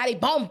 yada, yada,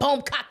 boom,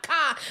 boom,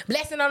 ka.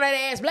 Blessing on that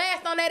ass,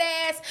 blast on that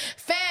ass.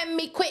 Fan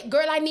me quick,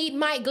 girl, I need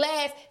my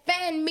glass.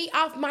 Fan me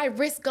off, my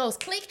wrist goes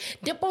click.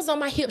 Dimples on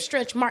my hip,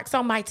 stretch marks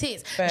on my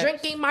tits. Facts.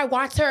 Drinking my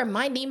water,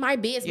 minding my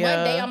biz. Yeah.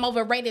 Monday, I'm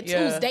overrated.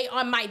 Yeah. Tuesday,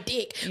 on my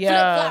dick.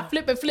 Yeah.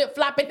 Flip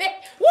flopping.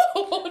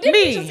 Woo, this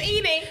bitch was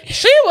eating.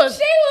 She was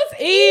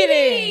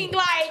eating.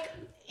 Like,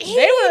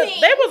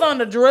 They was on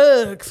the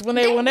drugs when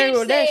they were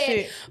that said,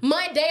 shit.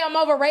 Monday, I'm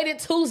overrated.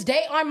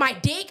 Tuesday, on my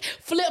dick.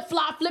 Flip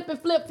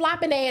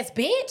flopping ass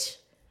bitch.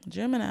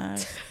 Gemini.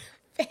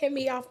 Fan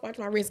me off, watch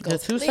my wrist go The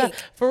two click.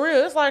 sides. For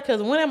real, it's like,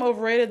 because when I'm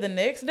overrated the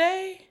next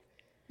day,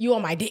 You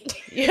on my dick.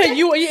 yeah,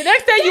 you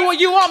next day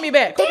you want me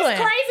back. Quit It's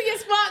playing. crazy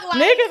as fuck.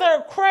 Like, Niggas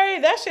are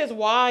crazy. That shit's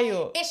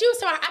wild. and she was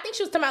talking, I think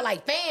she was talking about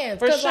like fans.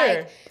 For sure.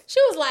 Like, she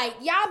was like,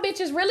 y'all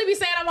bitches really be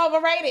saying I'm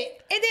overrated.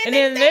 And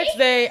then the next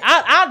day,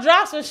 I'll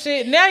drop some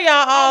shit. Now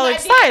y'all all my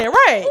excited,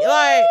 right?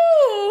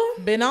 Ooh.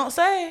 Like,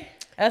 Beyonce,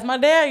 as my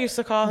dad used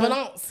to call her.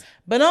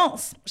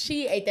 Beyonce.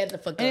 She ate that the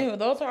fuck up. Anyway,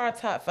 those are our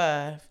top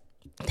 5.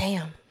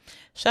 Damn.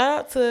 Shout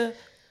out to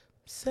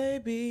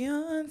Say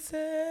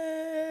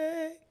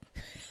Beyonce.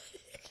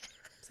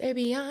 Say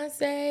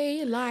Beyonce,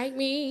 you like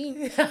me. Do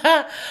you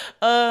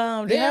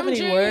have any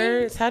dreams.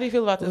 words? How do you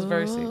feel about this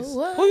verses?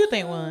 Who you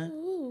think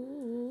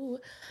won?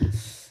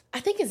 I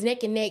think it's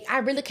neck and neck. I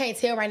really can't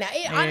tell right now.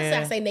 Honestly,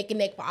 I say neck and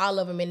neck for all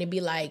of them, and it'd be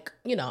like,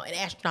 an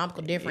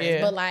astronomical difference.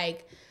 Yeah. But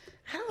like,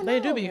 I don't know. They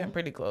do be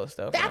pretty close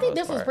though. I think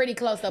this was pretty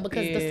close though,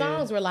 because the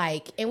songs were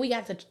like, and we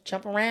got to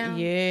jump around.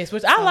 Yes,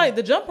 which I like.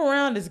 The jump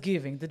around is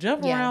giving. The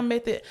jump around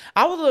method.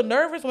 I was a little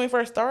nervous when we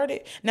first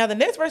started. Now the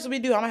next verse we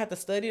do, I'm gonna have to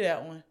study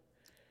that one.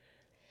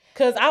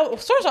 Cause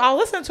I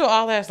listened to it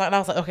all last night and I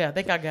was like, okay, I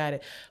think I got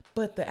it.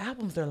 But the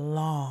albums are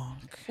long.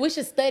 We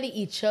should study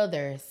each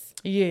other's.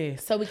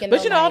 Yes. So we can.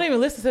 But I don't even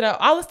listen to that.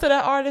 I listen to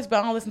that artist, but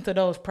I don't listen to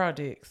those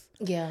projects.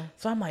 Yeah.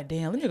 So I'm like,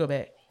 damn, let me go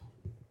back.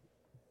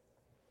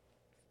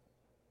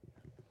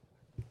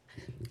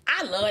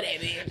 I love that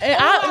bitch.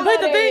 And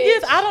but the thing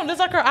is, I don't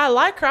dislike her. I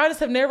like her. I just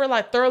have never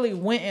like thoroughly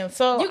went in.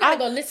 So You gotta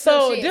go listen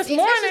so to shit. this Especially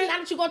morning, now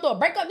that you going through a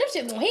breakup, them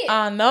shit's gonna hit.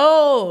 I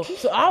know.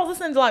 So I was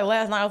listening to like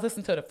last night. I was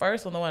listening to the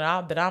first one, the one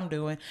that I'm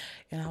doing,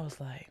 and I was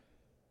like,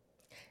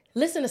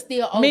 Listen to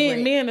Still Over me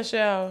It. in the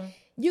shower.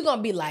 You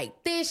gonna be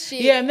like, this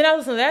shit. Yeah, and then I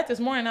listened to that this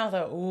morning. And I was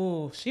like,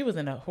 ooh, she was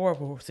in a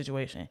horrible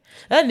situation.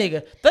 That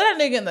nigga, throw that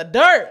nigga in the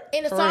dirt.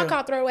 In a For song real.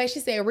 called Throwaway, she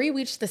said,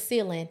 reach the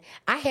ceiling.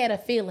 I had a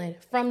feeling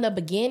from the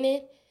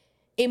beginning,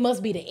 it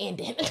must be the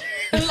ending.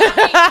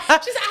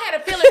 Like, she said, I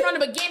had a feeling from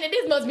the beginning,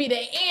 this must be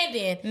the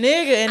ending.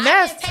 Nigga, and I've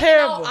that's been taking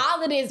terrible.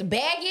 all of this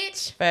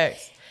baggage.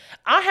 Facts.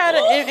 I had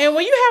and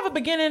when you have a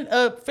beginning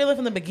feeling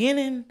from the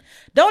beginning,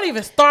 don't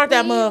even start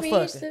that Reach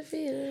motherfucker. the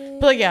feeling.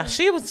 But yeah,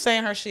 she was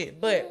saying her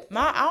shit. But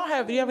I don't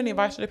have. Do you have any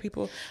advice to the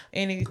people?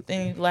 Any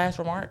last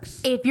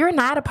remarks? If you're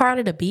not a part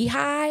of the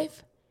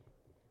Beehive,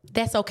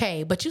 that's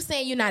okay. But you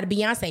saying you're not a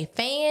Beyonce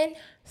fan,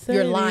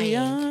 you're lying.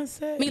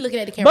 Beyonce. Me looking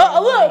at the camera.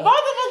 But look, both of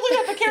us look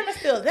at the camera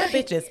still. That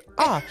bitch is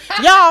off.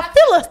 Y'all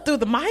feel us through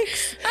the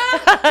mics.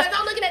 Because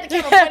I'm looking at the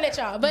camera pointing at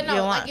y'all. But no,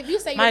 You're like lying. if you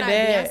say you're My not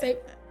dad- Beyonce.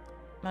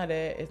 My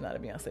dad is not a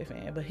Beyonce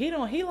fan, but he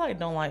don't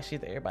like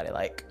shit that everybody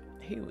like.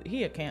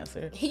 He a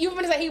Cancer. You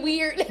gonna say he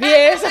weird?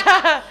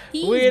 Yes.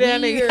 He's weird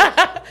ass weird.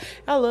 nigga.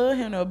 I love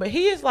him though, but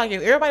he is like,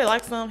 if everybody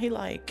likes him, he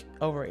like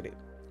overrated.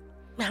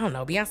 I don't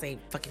know. Beyonce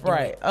fucking do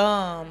Right.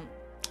 it.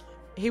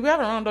 He we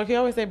haven't wrong though. He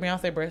always say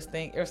Beyonce breast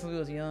stink ever since we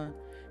was young.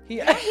 He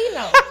He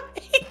know.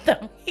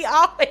 he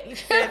always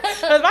said.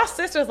 Because my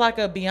sister's like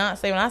a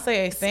Beyonce. When I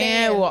say a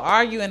stan, will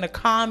argue in the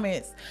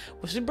comments.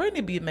 Well, she Brittany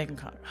be making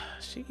comments.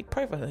 She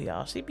pray for her,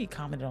 y'all. She be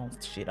commenting on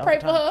shit all Pray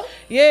the for time. her?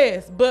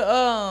 Yes,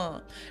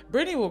 but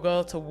Brittany will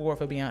go to war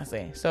for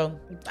Beyonce. So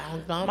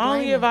Don't my only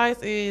blame her.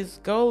 advice is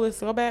go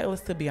back and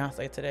listen to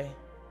Beyonce today.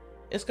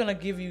 It's gonna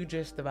give you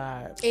just the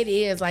vibes. It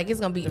is like it's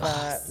gonna be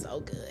vibe. so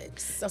good,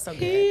 so good.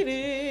 Hit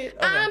it.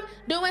 Okay. I'm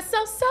doing so. I'm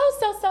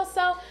doing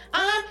so.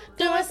 I'm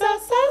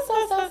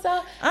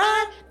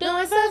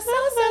doing so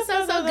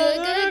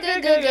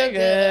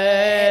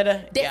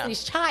good.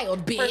 Destiny's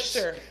Child,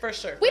 bitch. For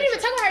sure. We didn't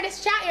even talk about her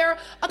this child era.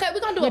 Okay, we're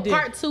gonna do a did.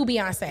 part 2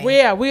 Beyonce.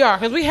 Well, we are,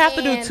 because we have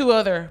to do And 2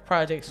 other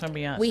projects from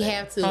Beyonce. We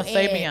have to. From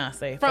Say And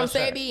Beyonce. From for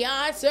Say sure.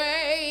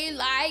 Beyonce,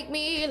 like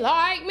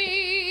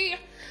me.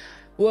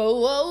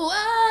 Whoa.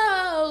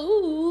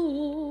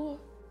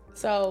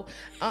 So,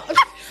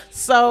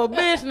 So,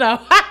 bitch, no.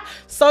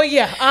 So,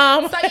 yeah.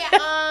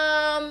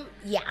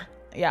 yeah.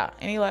 Yeah.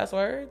 Any last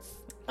words?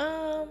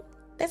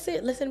 That's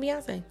it. Listen to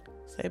Beyonce.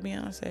 Say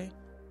Beyonce.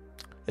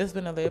 This has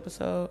been another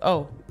episode.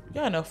 Oh,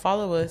 y'all know.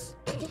 Follow us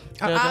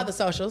On all the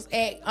socials.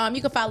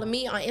 You can follow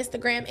me on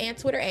Instagram and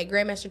Twitter at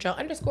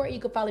GrandmasterJoe_. You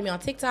can follow me on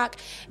TikTok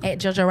at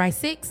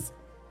JoJoRice6.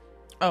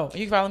 Oh,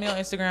 you can follow me on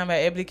Instagram at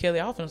Ebony Kelly.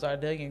 I was gonna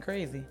start digging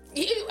crazy.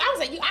 I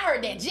was like, I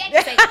heard that Jack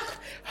say.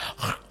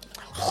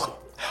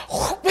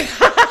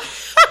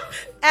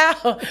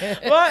 Ow.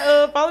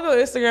 Well, follow me on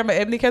Instagram at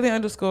Ebony Kelly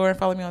 _ and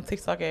follow me on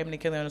TikTok at Ebony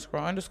Kelly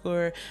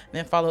 _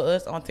 then follow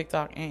us on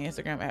TikTok and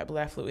Instagram at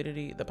Black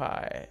Fluidity the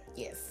Pod.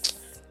 Yes.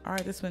 All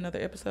right, this has been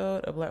another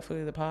episode of Black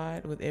Fluidity the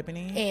Pod with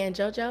Ebony and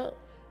JoJo.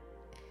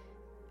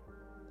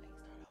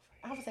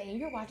 I was saying,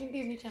 you're watching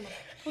Disney Channel.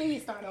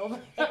 Please start over.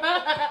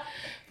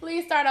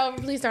 Please start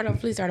over. Please start over.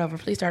 Please start over.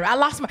 Please start over. I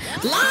lost my line.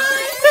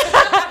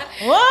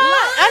 What?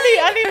 Line.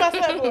 I need my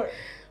soundboard.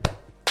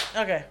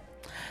 Okay.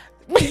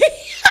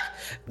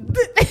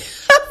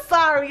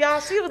 Sorry, y'all.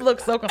 She would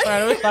look so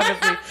concerned.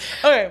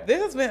 Okay,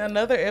 this has been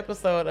another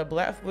episode of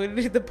Black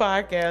Fluidity the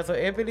Podcast with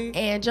Ebony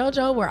and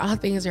JoJo, where all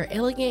things are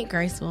elegant,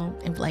 graceful,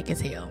 and black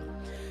as hell.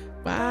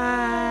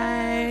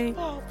 Bye.